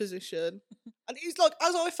birthing position, and it's like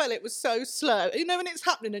as I fell, it was so slow. You know when it's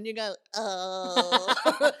happening and you go,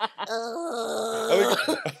 oh,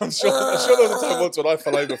 I'm sure there was a time once when I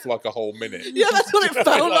fell over for like a whole minute. yeah, that's what it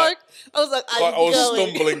felt like. I was like, Like, I was going.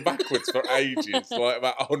 stumbling backwards for ages, like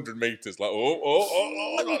about 100 metres. Like,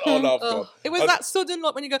 oh no, I've gone. It was I- that sudden,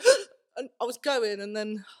 like when you go, and I was going, and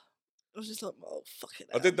then I was just like, oh, fuck it.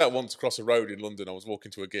 I did that once across a road in London. I was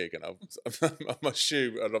walking to a gig and my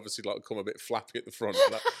shoe had obviously like come a bit flappy at the front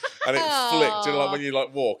and it flicked. You know, like when you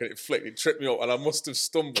like walk and it flicked, it tripped me up and I must have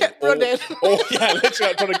stumbled. Kept running. Yeah, literally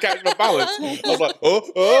like, trying to catch my balance. I was like,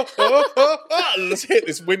 and just hit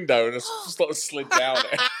this window and just like slid down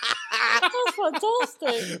it. That's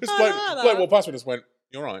fantastic. This I bloke know that. walked past me and just went,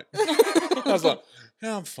 "You're right." I was like,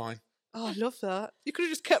 "Yeah, I'm fine." Oh, I love that. You could have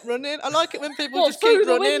just kept running. I like it when people What, just through keep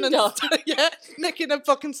the running window? and yeah, nicking a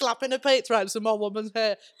fucking slapping a pizza out of some old woman's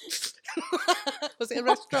hair. Was it a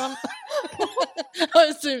restaurant? I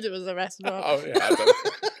assumed it was a restaurant. Oh yeah, I don't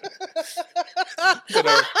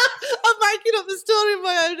know. I'm making up the story in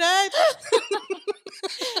my own head.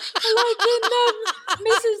 Like in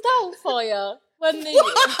Mrs. Doubtfire when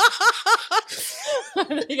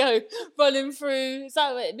they go running through. Is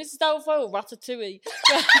that it? Mrs. Doubtfire or Ratatouille?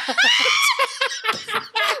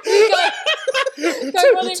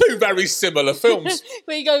 Go running Two very similar films.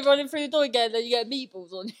 where you go running through the door again, then you get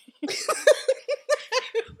meatballs on you.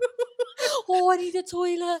 Oh, I need a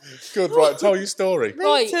toilet. Good, right? Tell your story. Me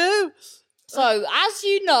Right. too. So, as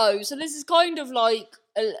you know, so this is kind of like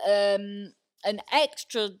an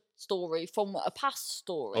extra story from a past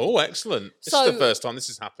story. Oh, excellent! This is So- the first time this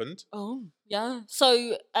has happened. Oh, yeah.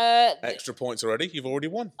 So, Extra points already. You've already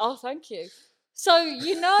won. oh, thank you. So,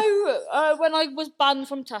 you know, when I was banned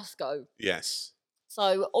from Tesco, Yes.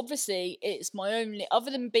 so obviously it's my only,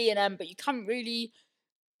 other than B&M, but you can't really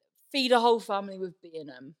feed a whole family with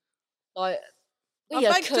B&M. Like, I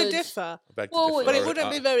yeah, beg to could. differ, I beg to Well, differ. but it wouldn't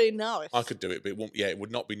I- be very nice. I could do it, but it won't. Yeah, it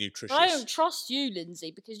would not be nutritious. I don't trust you,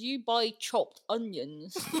 Lindsay, because you buy chopped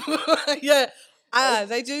onions. Yeah.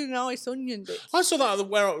 They do nice onion bits. I saw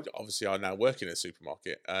that obviously I now work in a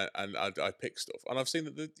supermarket and I pick stuff, and I've seen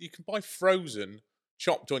that you can buy frozen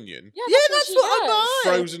chopped onion, Yeah, Yeah, that's that's what what she gets. I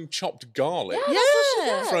buy. frozen chopped garlic, Yeah, that's what she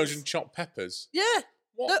Yeah. gets. frozen chopped peppers. Yeah.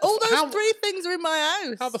 What All the those how, three things are in my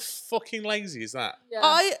house. How the fucking lazy is that? Yeah.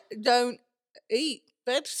 I don't eat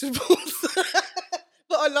vegetables,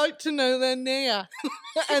 but I like to know they're near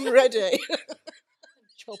and ready.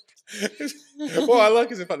 chopped. What I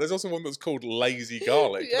like is in fact there's also one that's called lazy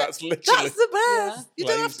garlic. Yeah, That's literally That's the best. Yeah. You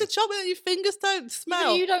don't have to Lazy. chop it; your fingers don't But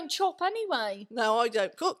smell. you don't chop anyway. No, I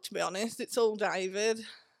don't cook. To be honest, it's all David.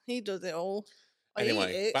 He does it all. I eat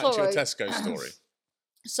anyway. it. Back to your Sorry. Tesco story.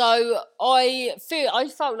 So I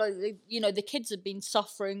felt like the kids had been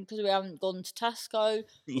suffering because we haven't gone to Tesco.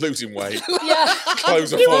 Losing weight. Yeah,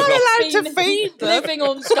 Clothes are You falling are off. allowed to Been feed them. living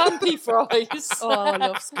on scampi fries. Oh, I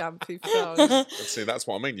love scampi fries. See, that's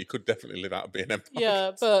what I mean. You could definitely live out of B&M.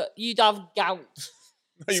 Yeah, but you'd have gout.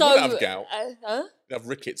 No, you So, wouldn't have gout. Huh? You'd have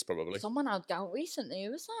rickets probably. Someone had gout recently.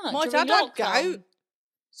 Who was that? My During dad had lockdown. gout.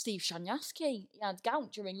 Steve Shanyaski. He had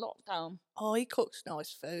gout during lockdown. Oh, he cooks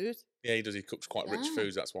nice food. Yeah, he does. He cooks quite rich Yeah.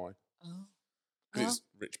 foods. That's why. Oh. 'Cause it's a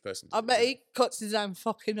rich person. I bet he cuts his own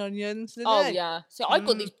fucking onions. Doesn't Oh he? yeah. So I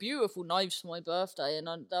got Mm. these beautiful knives for my birthday, and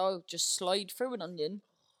they'll just slide through an onion.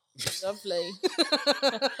 Lovely.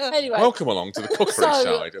 Anyway, Welcome along to the cookery So-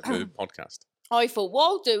 side of the podcast. I thought what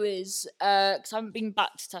I'll do is, because I haven't been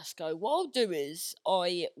back to Tesco, what I'll do is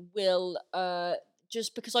I will,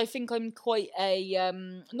 just because I think I'm quite a,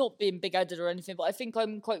 not being big-headed or anything, but I think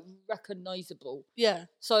I'm quite recognisable. Yeah.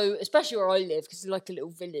 So, especially where I live, because it's like a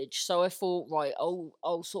little village. So I thought, right,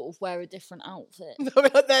 I'll sort of wear a different outfit.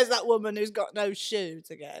 There's that woman who's got no shoes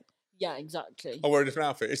again. Yeah, exactly. I wear a different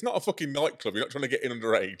outfit. It's not a fucking nightclub. You're not trying to get in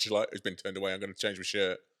underage. Like, it's been turned away. I'm going to change my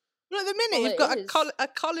shirt. Well, at the minute, Well, you've it got is. a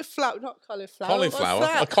cauliflower, not cauliflower. what's Cauliflower,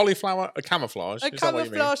 that? a cauliflower, a camouflage. A Is that what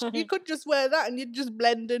you mean? camouflage. You could just wear that and you'd just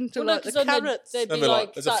blend into Well, no, like the 'cause then carrots. they'd Then be they're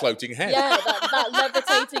like, there's a that- floating head. Yeah, that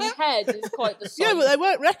levitating head is quite the sight. Yeah, but they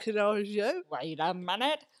won't recognise you. Wait a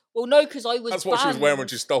minute. Well, no, because I was That's what she was wearing when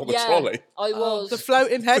she stole the Yeah, trolley. I Oh, was. the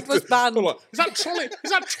floating head was banned. I'm like, is that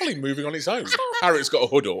trolley moving on its own? Harriet's got a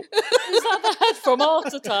hood up. Is that the head from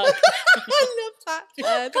Heart Attack? I love that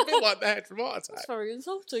head. A bit like the head from Heart That's Attack. very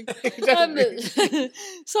insulting. Definitely.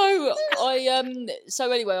 So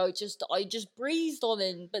anyway, I just breezed on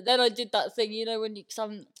in, but then I did that thing, when cause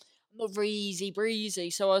I'm not very easy breezy,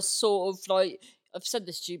 so I was sort of like, I've said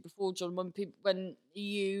this to you before, John, when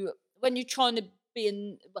you're trying to be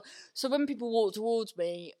in, so when people walk towards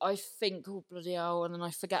me, I think, oh bloody hell, and then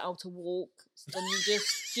I forget how to walk. So then you just,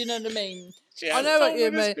 do you know what I mean? I know what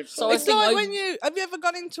you mean. So I It's think like I- when have you ever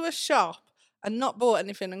gone into a shop and not bought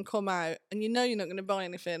anything and come out and you know you're not going to buy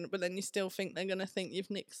anything, but then you still think they're going to think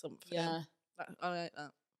you've nicked something. Yeah. I like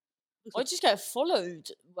that. I just get followed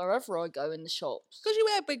wherever I go in the shops. Because you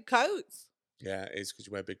wear big coats, Yeah, it is because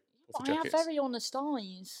you wear big I puffy have jackets. very honest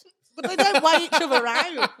eyes. but they don't weigh each other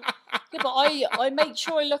out. Yeah, but I make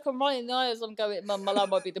sure I look them right in the eye as I'm going, Mum, that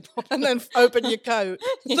might be the problem. And then open your coat.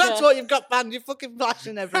 So that's Yeah. what you've got banned. You're fucking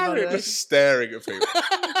flashing everybody. Harriet was staring at people.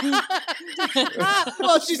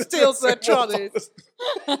 Well, she steals their trolleys.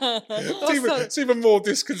 It's even more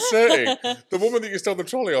disconcerting. The woman that you stole the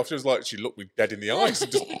trolley off, she looked me dead in the eyes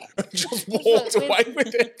and just walked away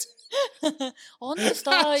with it. Honest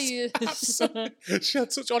eyes. She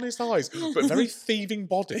had such honest eyes, but very thieving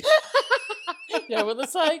body. Yeah, what they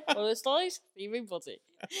say. Honest eyes, thieving body.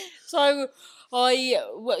 So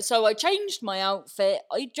I changed my outfit.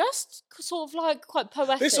 I dressed sort of like quite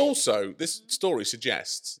poetic. This story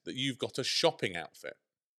suggests that you've got a shopping outfit.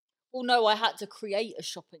 Well, no, I had to create a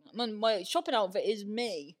shopping. My shopping outfit is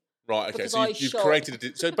me. Right, okay, Because so I you've shop.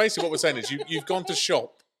 created so basically what we're saying is you've gone to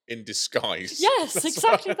shop in disguise. Yes, That's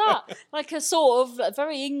exactly what- that. Like a sort of a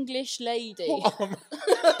very English lady.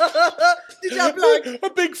 Did you have like a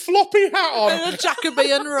big floppy hat on. a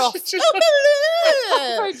Jacobean ruff? She just-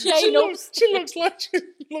 Very she, Jane looks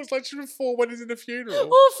like she's from 4 weddings in a funeral.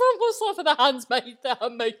 Or from what's that for the handmaid tale?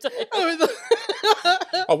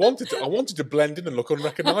 Oh, I wanted to blend in and look I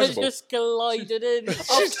unrecognisable. just glided in.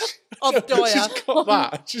 of Doya. She's got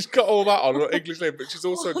that. She's got all that on her English name, but she's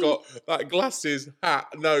also got that glasses, hat,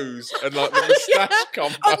 nose, and like the moustache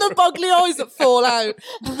combo. And the boggly eyes that fall out.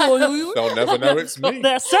 They'll never know it's me.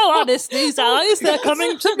 They're so honest, these eyes. They're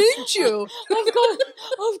coming to meet you.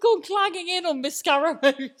 I've gone clanging in on Miss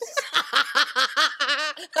Scaramouche.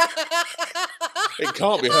 It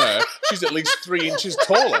can't be her. She's at least 3 inches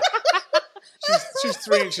taller. She's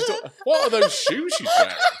 3 inches taller. What are those shoes she's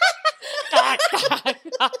wearing?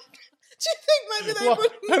 Do you think maybe they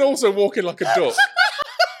would? And also walking like a duck. I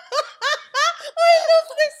love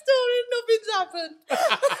this story. Nothing's happened.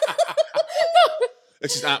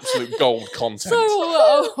 This is absolute gold content. So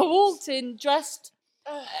I walked in dressed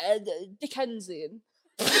Dickensian.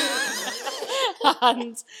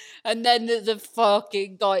 and then the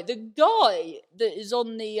fucking guy that is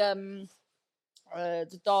on the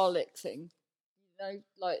Dalek thing,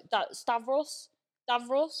 like that Stavros,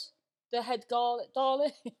 the head Dalek.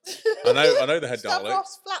 I know the head Dalek.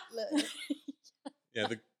 Stavros Flatley. Yeah,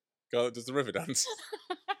 the guy that does the river dance.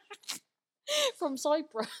 From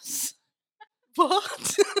Cyprus.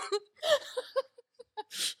 What?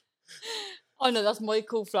 I know that's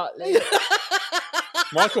Michael Flatley.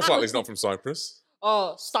 Michael Flatley's not from Cyprus.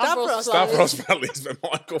 Oh, Stavros. Stavros Flatley's, but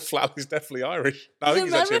Michael Flatley's definitely Irish. No, I think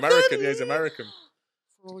he's actually American. Yeah, he's American.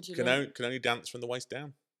 Can only dance from the waist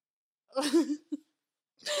down. I've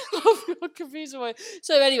got confused away.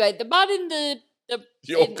 So anyway, the man in the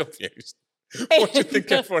You're confused. What do you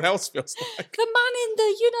think everyone else feels like? the man in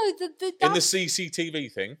the In the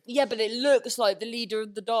CCTV thing? yeah, but it looks like the leader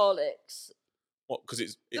of the Daleks. What? Because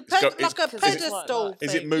it's Like a Because it's pedestal. like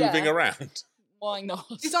is it thing. moving Yeah. around? Why not?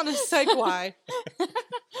 He's on a Segway.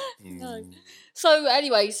 No. So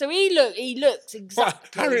anyway, so he looks Well,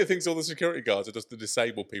 exactly. Harriet thinks all the security guards are just the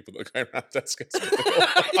disabled people that are going around desk.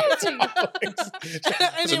 That's Anyone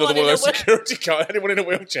another one in of a those security guards. Anyone in a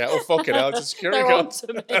wheelchair? Oh, fuck it, it's a security They're guard.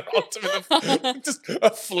 onto me. They're onto me. Just a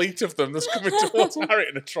fleet of them that's coming towards Harriet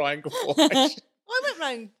in a triangle formation. I went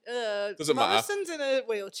round Doesn't matter. Morrison's in a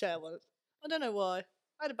wheelchair once. I don't know why.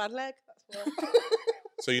 I had a bad leg. That's why.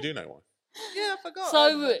 So you do know why? Yeah, I forgot. I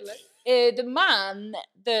So had a bad leg. the man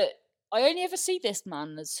that I only ever see this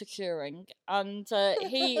man as securing, and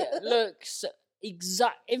he looks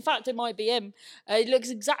exact. In fact, it might be him. He looks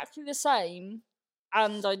exactly the same,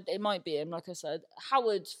 and it might be him. Like I said,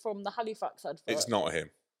 Howard from the Halifax advert. It's not him.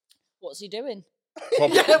 What's he doing?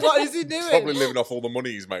 Probably, Yeah, what is he doing? Probably living off all the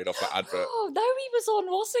money he's made off that advert. Oh, no, he was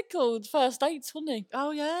on, what's it called? First Dates, wasn't he?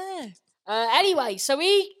 Oh yeah. Anyway, so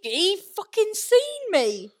he fucking seen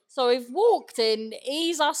me. So I've walked in.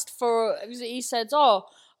 He's asked for. He said, "Oh,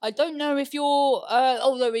 I don't know if you're."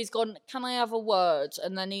 Although he's gone, can I have a word?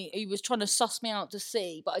 And then he was trying to suss me out to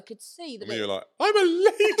see, but I could see that. And you're like, I'm a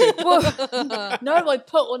lady. Well, no, I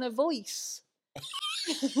put on a voice.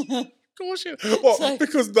 Of course you. What? So-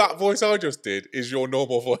 Because that voice I just did is your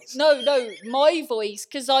normal voice. No, my voice,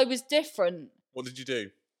 because I was different. What did you do?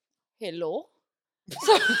 Hello.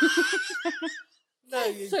 So, No,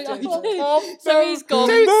 you so, I don't. did. So he's gone.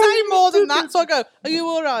 Don't say more than that. So I go, are you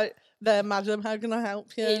all right there, madam? How can I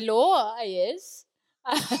help you? Hello, he is.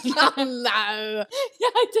 No. Yeah,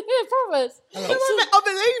 I did. I promise. I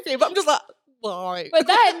believe you, but I'm just like, why? But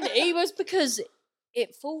then he was because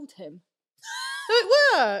it fooled him.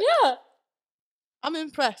 It worked. Yeah. I'm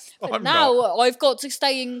impressed. I'm But not. now I've got to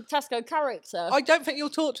stay in Tesco character. I don't think you'll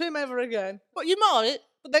talk to him ever again. But you might.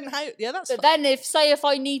 But then how? Yeah, that's But fine. then if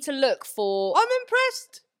I need to look for I'm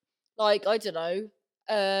impressed. like I don't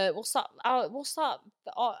know, what's that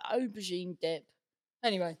aubergine dip?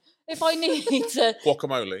 Anyway, if I need to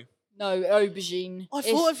Guacamole. no aubergine. I if-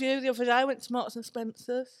 thought of you the other day. I went to Marks and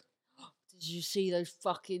Spencer's. Did you see those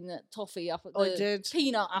fucking toffee apple? I the did.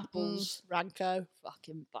 Peanut apples. Ranko.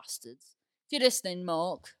 Fucking bastards. If you're listening,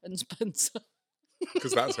 Mark and Spencer.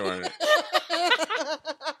 Because that's who I own it.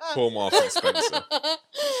 Paul Mark and Spencer.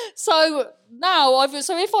 So now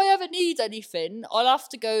so if I ever need anything, I'll have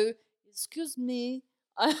to go, excuse me.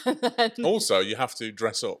 And then, Also, you have to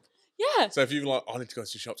dress up. yeah. So if you're like, I need to go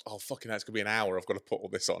to the shops, oh, fucking hell, it's going to be an hour. I've got to put all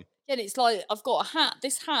this on. And it's like I've got a hat.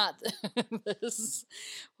 This hat.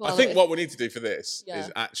 I think what we need to do for this Yeah.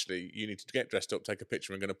 is actually you need to get dressed up, take a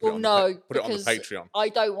picture, and going to put Well, it on no, put it on the because Patreon. I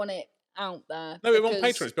don't want it out there. No, it won't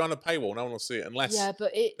because- Patreon. It's behind a paywall. No one will see it unless Yeah,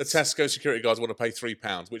 but the it's Tesco security guards want to pay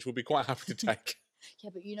 £3, which we'll be quite happy to take. yeah,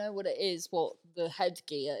 but you know what it is. What the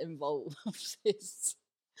headgear involves is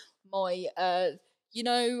my you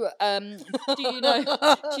know do you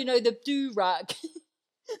know the do rag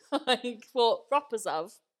like what rappers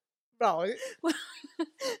have. Right.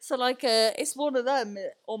 So like it's one of them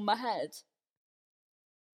on my head.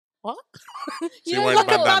 What? you're know wearing a Like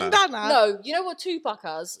a bandana? bandana? No, you know what Tupac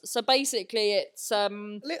has? So basically it's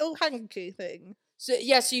Little hanky thing. so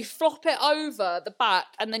yes, you flop it over the back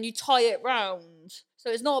and then you tie it round. So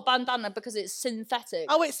it's not a bandana because it's synthetic.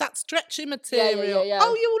 Oh, it's that stretchy yeah, material. yeah.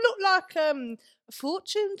 Oh, you look like a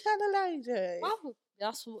fortune teller lady. Well,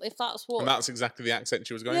 that's if that's what. And that's exactly the accent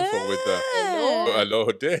she was going for with the, Yeah. oh,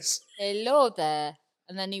 Lord, this. Hello there,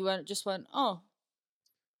 and then he just went, oh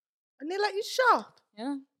And they let you shop.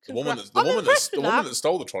 yeah, The woman, Congrats. that, the, I'm woman, impressed that, the with woman that. that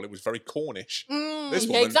stole the trolley was very Cornish. This Mm.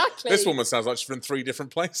 Yeah, woman, exactly. This woman sounds like she's from 3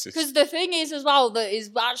 different places. because the thing is as well that is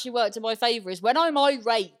actually worked in my favour is when I'm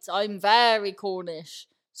irate, I'm very Cornish.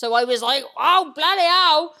 So I was like, oh bloody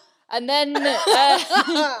hell, and then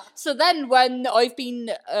so then when I've been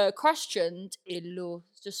questioned, hello,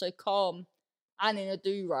 it's just so calm and in a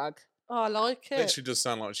do rag. Oh, I like it. Literally does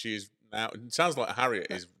sound like she is now. It sounds like Harriet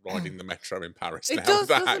is riding the metro in Paris It now. does, with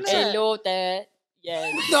that doesn't accent. it? Hello there,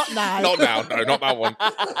 yeah. Not now. Not now, no, not that one.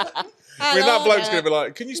 I mean, that bloke's going to be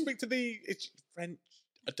like, can you speak to the it's French?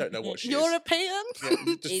 I don't know what she is. European? Yeah,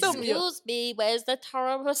 just- Some Eu- Excuse me, where's the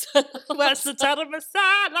tiramisu? Where's the Tara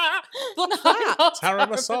Masala? What's No, that? not Tara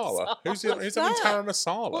Masala? Who's having that? Tara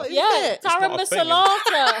Masala? What is Yeah, it? not a thing,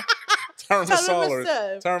 tiramisalata. Tara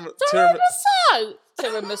Masala. Tiramisu. Tiramisu.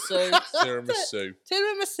 Tiramisu. Tiramisu.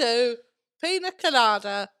 Tiramisu. Pina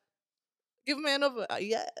colada. Give me another.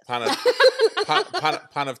 Yeah. Pan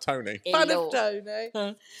of Tony. Hello.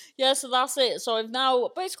 Panettone. Yeah, so that's it. So I've now,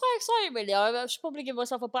 but it's quite exciting, really. I should probably give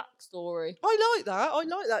myself a backstory. I like that. I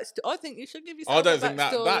like that. I think you should give yourself I don't a think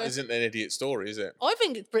that backstory. isn't an idiot story, is it? I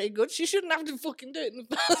think it's pretty good. She shouldn't have to fucking do it in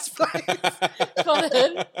the first place.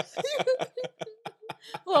 Colin.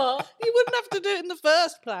 What? You wouldn't have to do it in the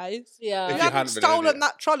first place. Yeah. If You you haven't hadn't been an stolen idiot.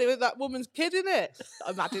 that trolley with that woman's kid in it.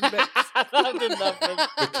 I'm adding bits. That did nothing.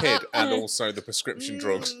 The kid and also the prescription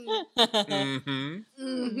drugs. Mm. hmm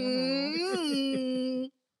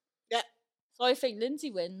Mhm. So I think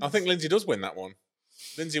Lindsay wins. I think Lindsay does win that one.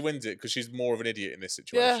 Lindsay wins it because she's more of an idiot in this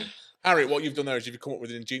Yeah. situation. Harriet, what you've done there is you've come up with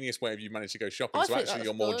an ingenious way of you managed to go shopping. I So think actually, that's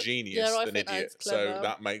you're more good. genius Yeah, I than think idiot. that's So clever.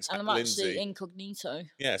 that makes and I'm Lindsay. actually incognito.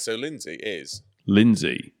 Yeah, so Lindsay is.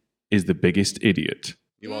 Lindsay is the biggest idiot.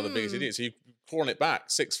 You are the biggest Mm. idiot. So you've clawing it back.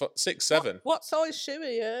 6'7". What size shoe are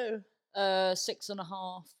you?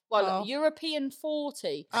 6.5. Well, Oh. European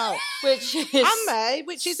 40, Oh. which is And me,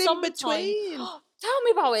 which is in sometime- between. Tell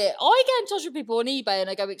me about it. I get in touch with people on eBay and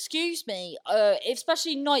I go, excuse me,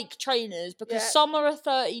 especially Nike trainers, because Yeah. some are a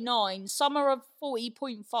 39, some are a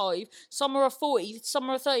 40.5, some are a 40, some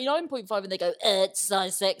are a 39.5, and they go, it's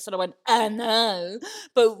size 6. And I went, I know,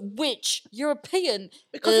 but which European?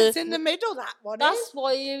 Because it's in the middle, that one. That's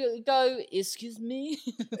why you go, excuse me,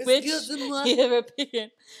 Excuse which me.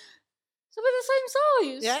 European? So we're the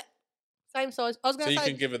same size. Yeah. Same size. I was So going you to say,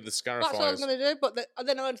 can give her the that's what I was scarifiers. going to do, but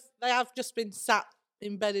then they have just been sat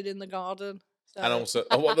embedded in the garden. So. And also,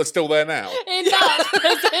 oh, what, they're still there now? In that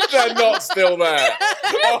position. They're not still there.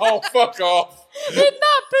 Oh, fuck off. In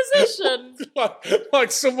that position.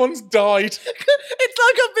 like someone's died. It's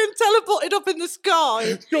like I've been teleported up in the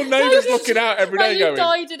sky. Your neighbour's looking out every Where day you going,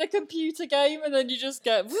 died in a computer game and then you just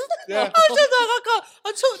get. yeah. I was just like,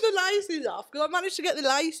 I took the laces off because I managed to get the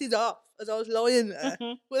laces off as I was lying there.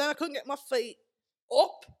 Mhm. But then I couldn't get my feet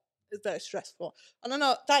up. It was very stressful. And I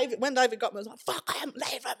know when David got me, I was like, fuck, I am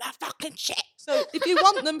leaving my fucking shit. So if you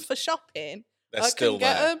want them for shopping, They're I still can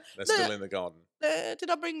get there. 'em. They're They're- still in the garden. did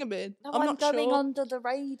I bring them in? No, I'm I'm not going sure. under the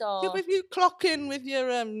radar. Yeah, but if you clock in with your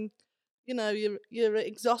your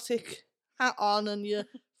exotic hat on and your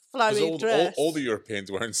 'Cause flowy dress, all the Europeans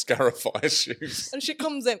wearing scarifier shoes. and she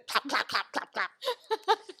comes in, clap, clap, clap, clap, clap.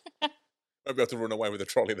 Won't be able to run away with the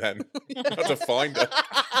trolley then. You have to find her.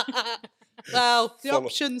 Well, the Follow-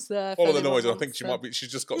 options there. if Follow the anyone noise. I wants think she them. might be.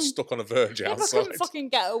 She's just got stuck on a verge Yeah, but I outside. couldn't fucking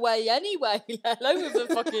get away anyway, let alone with the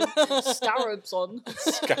fucking scarabs on.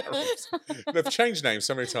 Scarabs. They've changed names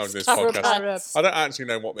so many times in this Scarab podcast. hats. I don't actually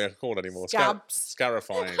know what they're called anymore. Scabs.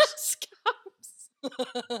 Scarifying. Scabs.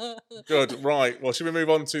 Good. Right. Well, should we move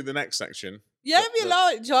on to the next section? Yeah, if you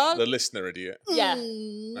like, John. The listener idiot. Yeah.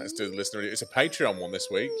 Let's do the listener idiot. It's a Patreon one this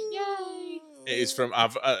week. Yay. It is from our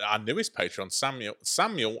newest Patreon, Samuel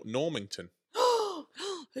Normington.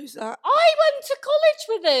 Who's that? I went to college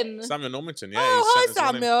with him. Samuel Normington. Yeah. Oh, he hi, sent us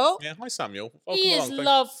one in. Samuel. Yeah. Hi, Samuel. He Welcome is along.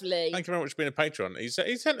 lovely. Thank you very much for being a patron. He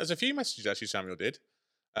sent us a few messages, actually, Samuel did.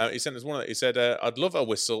 He sent us one. He said, I'd love a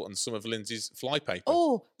whistle and some of Lindsay's flypaper.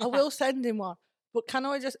 Oh, I will send him one. But can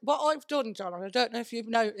I just, what I've done, John, and I don't know if you've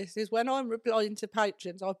noticed, is when I'm replying to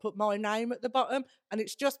patrons, I put my name at the bottom, and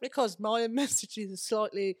it's just because my messages are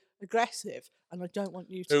slightly aggressive, and I don't want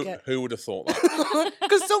you to get. Who would have thought that?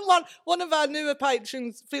 Because one of our newer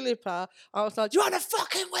patrons, Philippa, I was like, "Do you want a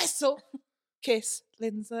fucking whistle?" Kiss,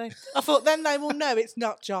 Lindsay. I thought then they will know it's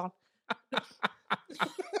not John.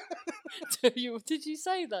 Did you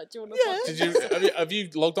say that? Do you want to Yeah. Did you have you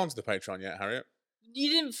logged on to the Patreon yet, Harriet? You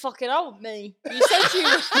didn't fucking help me. You said you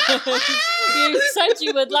you said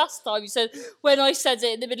you would last time. You said when I said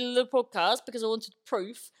it in the middle of the podcast because I wanted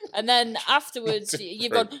proof, and then afterwards Wanted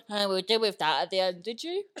you've proof. gone, "Oh, we'll deal with that at the end." Did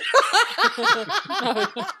you? No.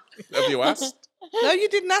 Have you asked? No, you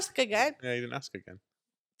didn't ask again, Yeah, you didn't ask again.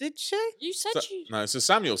 did she? You said So, you. no, so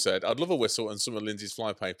Samuel said, I'd love a whistle and some of Lindsay's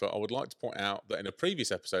flypaper. I would like to point out that in a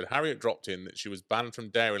previous episode, Harriet dropped in that she was banned from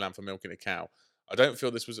Dairyland for milking a cow. I don't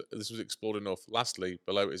feel this was explored enough. Lastly,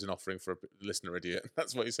 below is an offering for a listener idiot.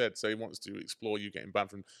 That's what he said. So he wants to explore you getting banned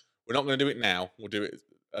from. We're not going to do it now. We'll do it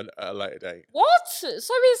at a later date. What? So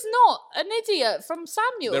he's not an idiot from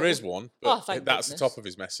Samuel. There is one, Oh, but thank that's the goodness. top of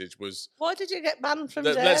his message. Was Why did you get banned from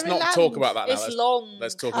let's not talk Dairyland? about that now. It's long.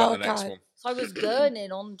 Let's talk about the next Okay. one, So I was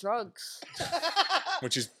gurning on drugs.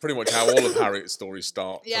 which is pretty much how all of Harriet's stories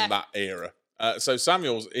start Yeah. from that era. So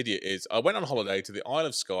Samuel's idiot is, I went on holiday to the Isle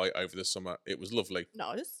of Skye over the summer. It was lovely.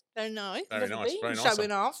 Nice, very nice. Very Never nice. been. Very nice.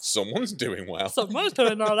 Showing off. Someone's doing well. Someone's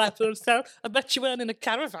doing all that for themselves. I bet you weren't in a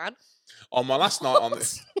caravan. On my last night on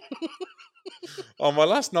the on my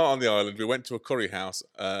last night on the island, we went to a curry house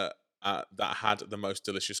that had the most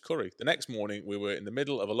delicious curry. The next morning, we were in the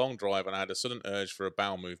middle of a long drive, and I had a sudden urge for a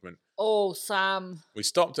bowel movement. Oh, Sam. We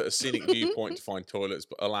stopped at a scenic viewpoint to find toilets,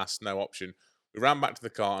 but alas, no option. We ran back to the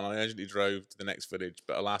car, and I urgently drove to the next village.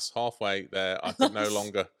 But alas, halfway there, I could no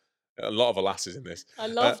longer. A lot of alasses in this. I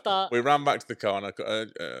love that. We ran back to the car, and I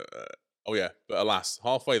could. Oh yeah, but alas,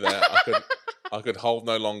 halfway there, I could hold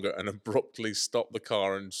no longer, and abruptly stopped the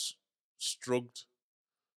car and struggled.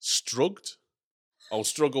 Oh,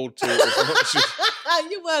 struggled to as much as.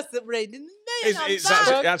 You worse than reading the name.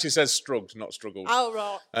 It actually says strugged, not struggled.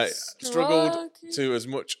 Oh, right. Struggled to as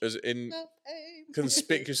much as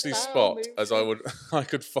inconspicuously spot as I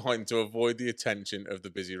could find to avoid the attention of the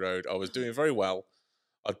busy road. I was doing very well.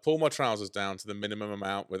 I'd pull my trousers down to the minimum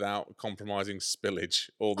amount without compromising spillage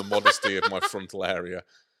or the modesty of my frontal area.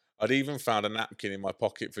 I'd even found a napkin in my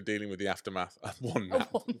pocket for dealing with the aftermath. One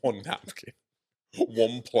napkin.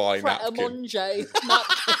 one-ply Pret a napkin. Manger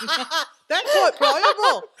napkin. They're quite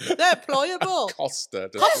pliable. They're pliable. Costa.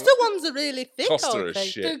 does- Costa ones are really thick, Costa I is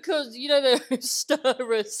think. shit. Because, you know, those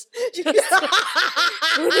stirrers.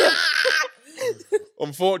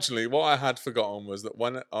 Unfortunately, what I had forgotten was that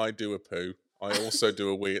when I do a poo, I also do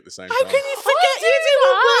a wee at the same How time. can you forget you do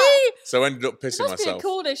a wee? So I ended up It pissing must be a myself.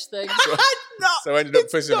 Cornish thing. So I ended up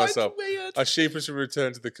It's pissing not myself. weird. I sheepishly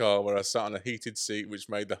returned to the car where I sat on a heated seat, which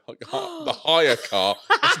made the hire car.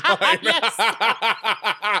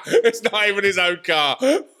 It's not even his own car.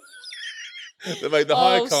 That made the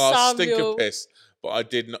hire Oh, car stink Samuel. of piss. But I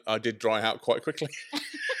did dry out quite quickly.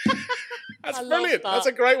 That's I love brilliant. that. That's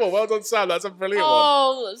a great one. Well done, Sam. That's a brilliant one.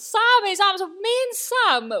 Oh, Sam is absolutely. Me and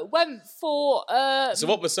Sam went for. So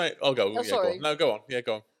what we're saying? Oh, go. Oh, Go sorry. on. No, go on. Yeah,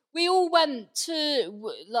 go on. We all went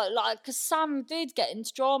to because Sam did get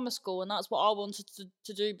into drama school, and that's what I wanted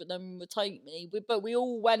to do, but then would take me. But we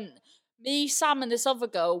all went. Me, Sam, and this other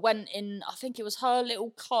girl went in. I think it was her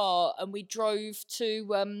little car, and we drove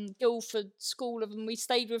to Guildford School, and we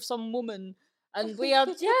stayed with some woman. And we had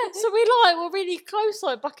so we were really close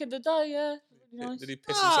back in the day. Yeah, really nice. Did he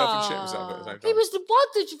piss himself and shit himself at the same time? He was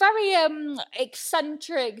the very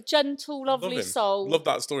eccentric, gentle, lovely Love him. soul. Love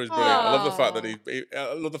that story. Is brilliant. I love the fact that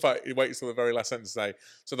Ah. I love the fact he waits till the very last sentence to say.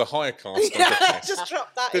 So the hire car stunk of Yeah, piss. just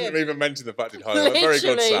drop that Didn't in. even mention the fact it hire. Very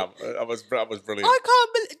good, Literally. Sam. That was brilliant. I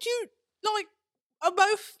can't believe. Do you, are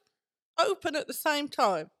both open at the same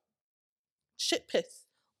time? Shit piss.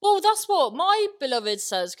 Well, that's what my beloved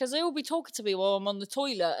says, because they all be talking to me while I'm on the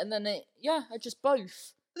toilet, and then I just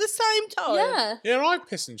both. At the same time? Yeah. Yeah, I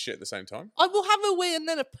piss and shit at the same time. I will have a wee and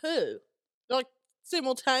then a poo. Like,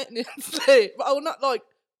 simultaneously. But I will not,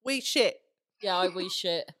 wee shit. Yeah, I wee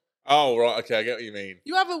shit. Oh, right. Okay, I get what you mean.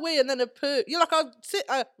 You have a wee and then a poo. You're like, I'll sit,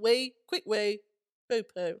 wee, quick wee, poo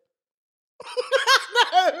poo.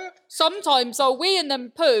 No. Sometimes I'll wee and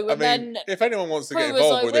then poo, I and mean, then if anyone wants to get poo as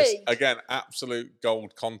involved I with this, wee. again, absolute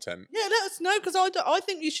gold content. Yeah, let us know, because I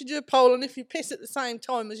think you should do a poll on if you piss at the same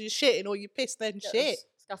time as you're shitting, or you piss then get shit.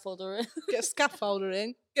 the scaffolder in. Get a scaffolder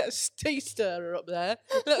in. Get a tea stirrer up there.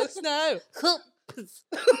 Let us know.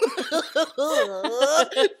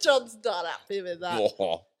 John's not happy with that.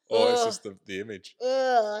 It's just the image.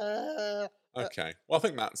 Uh, Okay. Well, I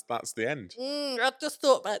think that's the end. I just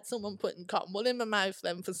thought about someone putting cotton wool in my mouth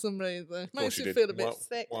then for some reason. Of Makes course me you feel did. a bit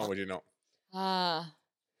sick. Why would you not? Ah.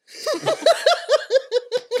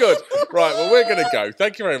 Good. Right. Well, we're going to go.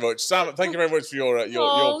 Thank you very much, Sam. Thank you very much for your Oh,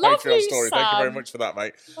 Patreon lovely, story. Thank you very Sam. much for that,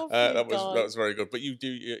 mate. Lovely That guy. was very good. But you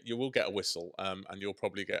will get a whistle, and you'll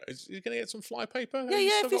probably get. You're going to get some fly paper.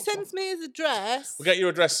 Yeah, if he sends me his address. We'll get your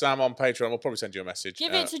address, Sam, on Patreon. We'll probably send you a message.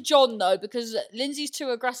 Give it to John though, because Lindsay's too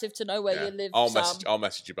aggressive to know where yeah. you live. I'll Sam.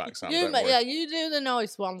 message you back, Sam. You, don't worry. you do the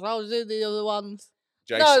nice ones. I'll do the other ones.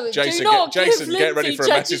 No, Jason, do not give Jason, get ready Lindsay for a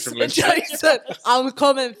message from Lindsay. Jason, I'm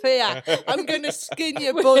coming for you. I'm going to skin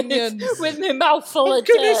your bunions. with my mouth full of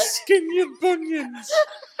Gonna dirt. skin your bunions.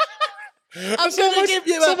 I'm going to give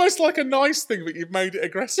you It's a... almost like a nice thing, but you've made it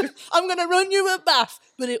aggressive. I'm going to run you a bath,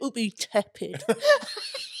 but it will be tepid.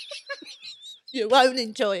 You won't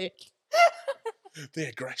enjoy it. The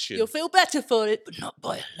aggression. You'll feel better for it, but not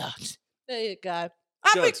by a lot. There you go.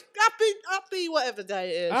 Good. Happy whatever day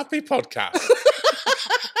it is. Happy podcast.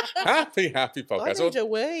 happy I podcast. need a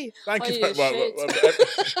wee. Thank you. Oh,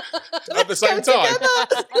 you At the same time,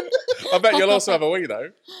 I bet you'll also have a wee though.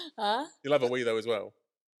 Huh? You'll have a wee though as well.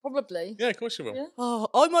 Probably. Yeah, of course you will. Yeah. Oh,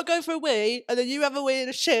 I might go for a wee, and then you have a wee and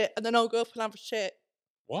a shit, and then I'll go up and have a shit.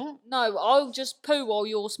 What? No, I'll just poo while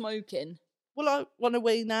you're smoking. Well, I want a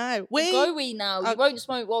wee now. Wee? Go wee now. You won't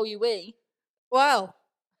smoke while you wee. Well,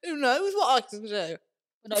 who knows what I can do?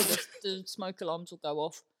 No, the smoke alarms will go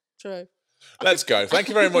off. True. Let's go. Thank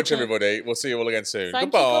you very much, everybody. We'll see you all again soon.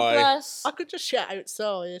 Thank you. Goodbye. God bless. I could just shit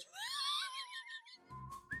outside.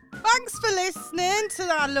 Thanks for listening to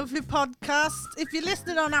our lovely podcast. If you're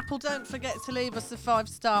listening on Apple, don't forget to leave us a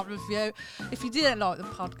 5-star review. If you didn't like the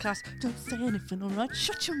podcast, don't say anything, all right?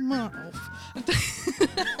 Shut your mouth.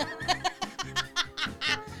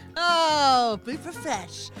 Oh, be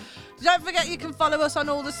profesh. Don't forget you can follow us on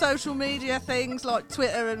all the social media things like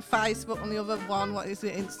Twitter and Facebook, and the other one, what is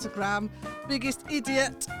it, Instagram. Biggest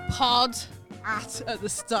Idiot Pod at the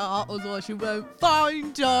start, otherwise you won't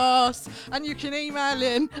find us. And you can email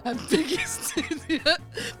in at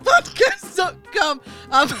biggestidiotpodcast.com.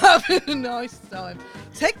 I'm having a nice time.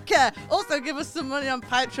 Take care. Also give us some money on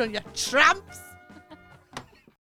Patreon, you tramps.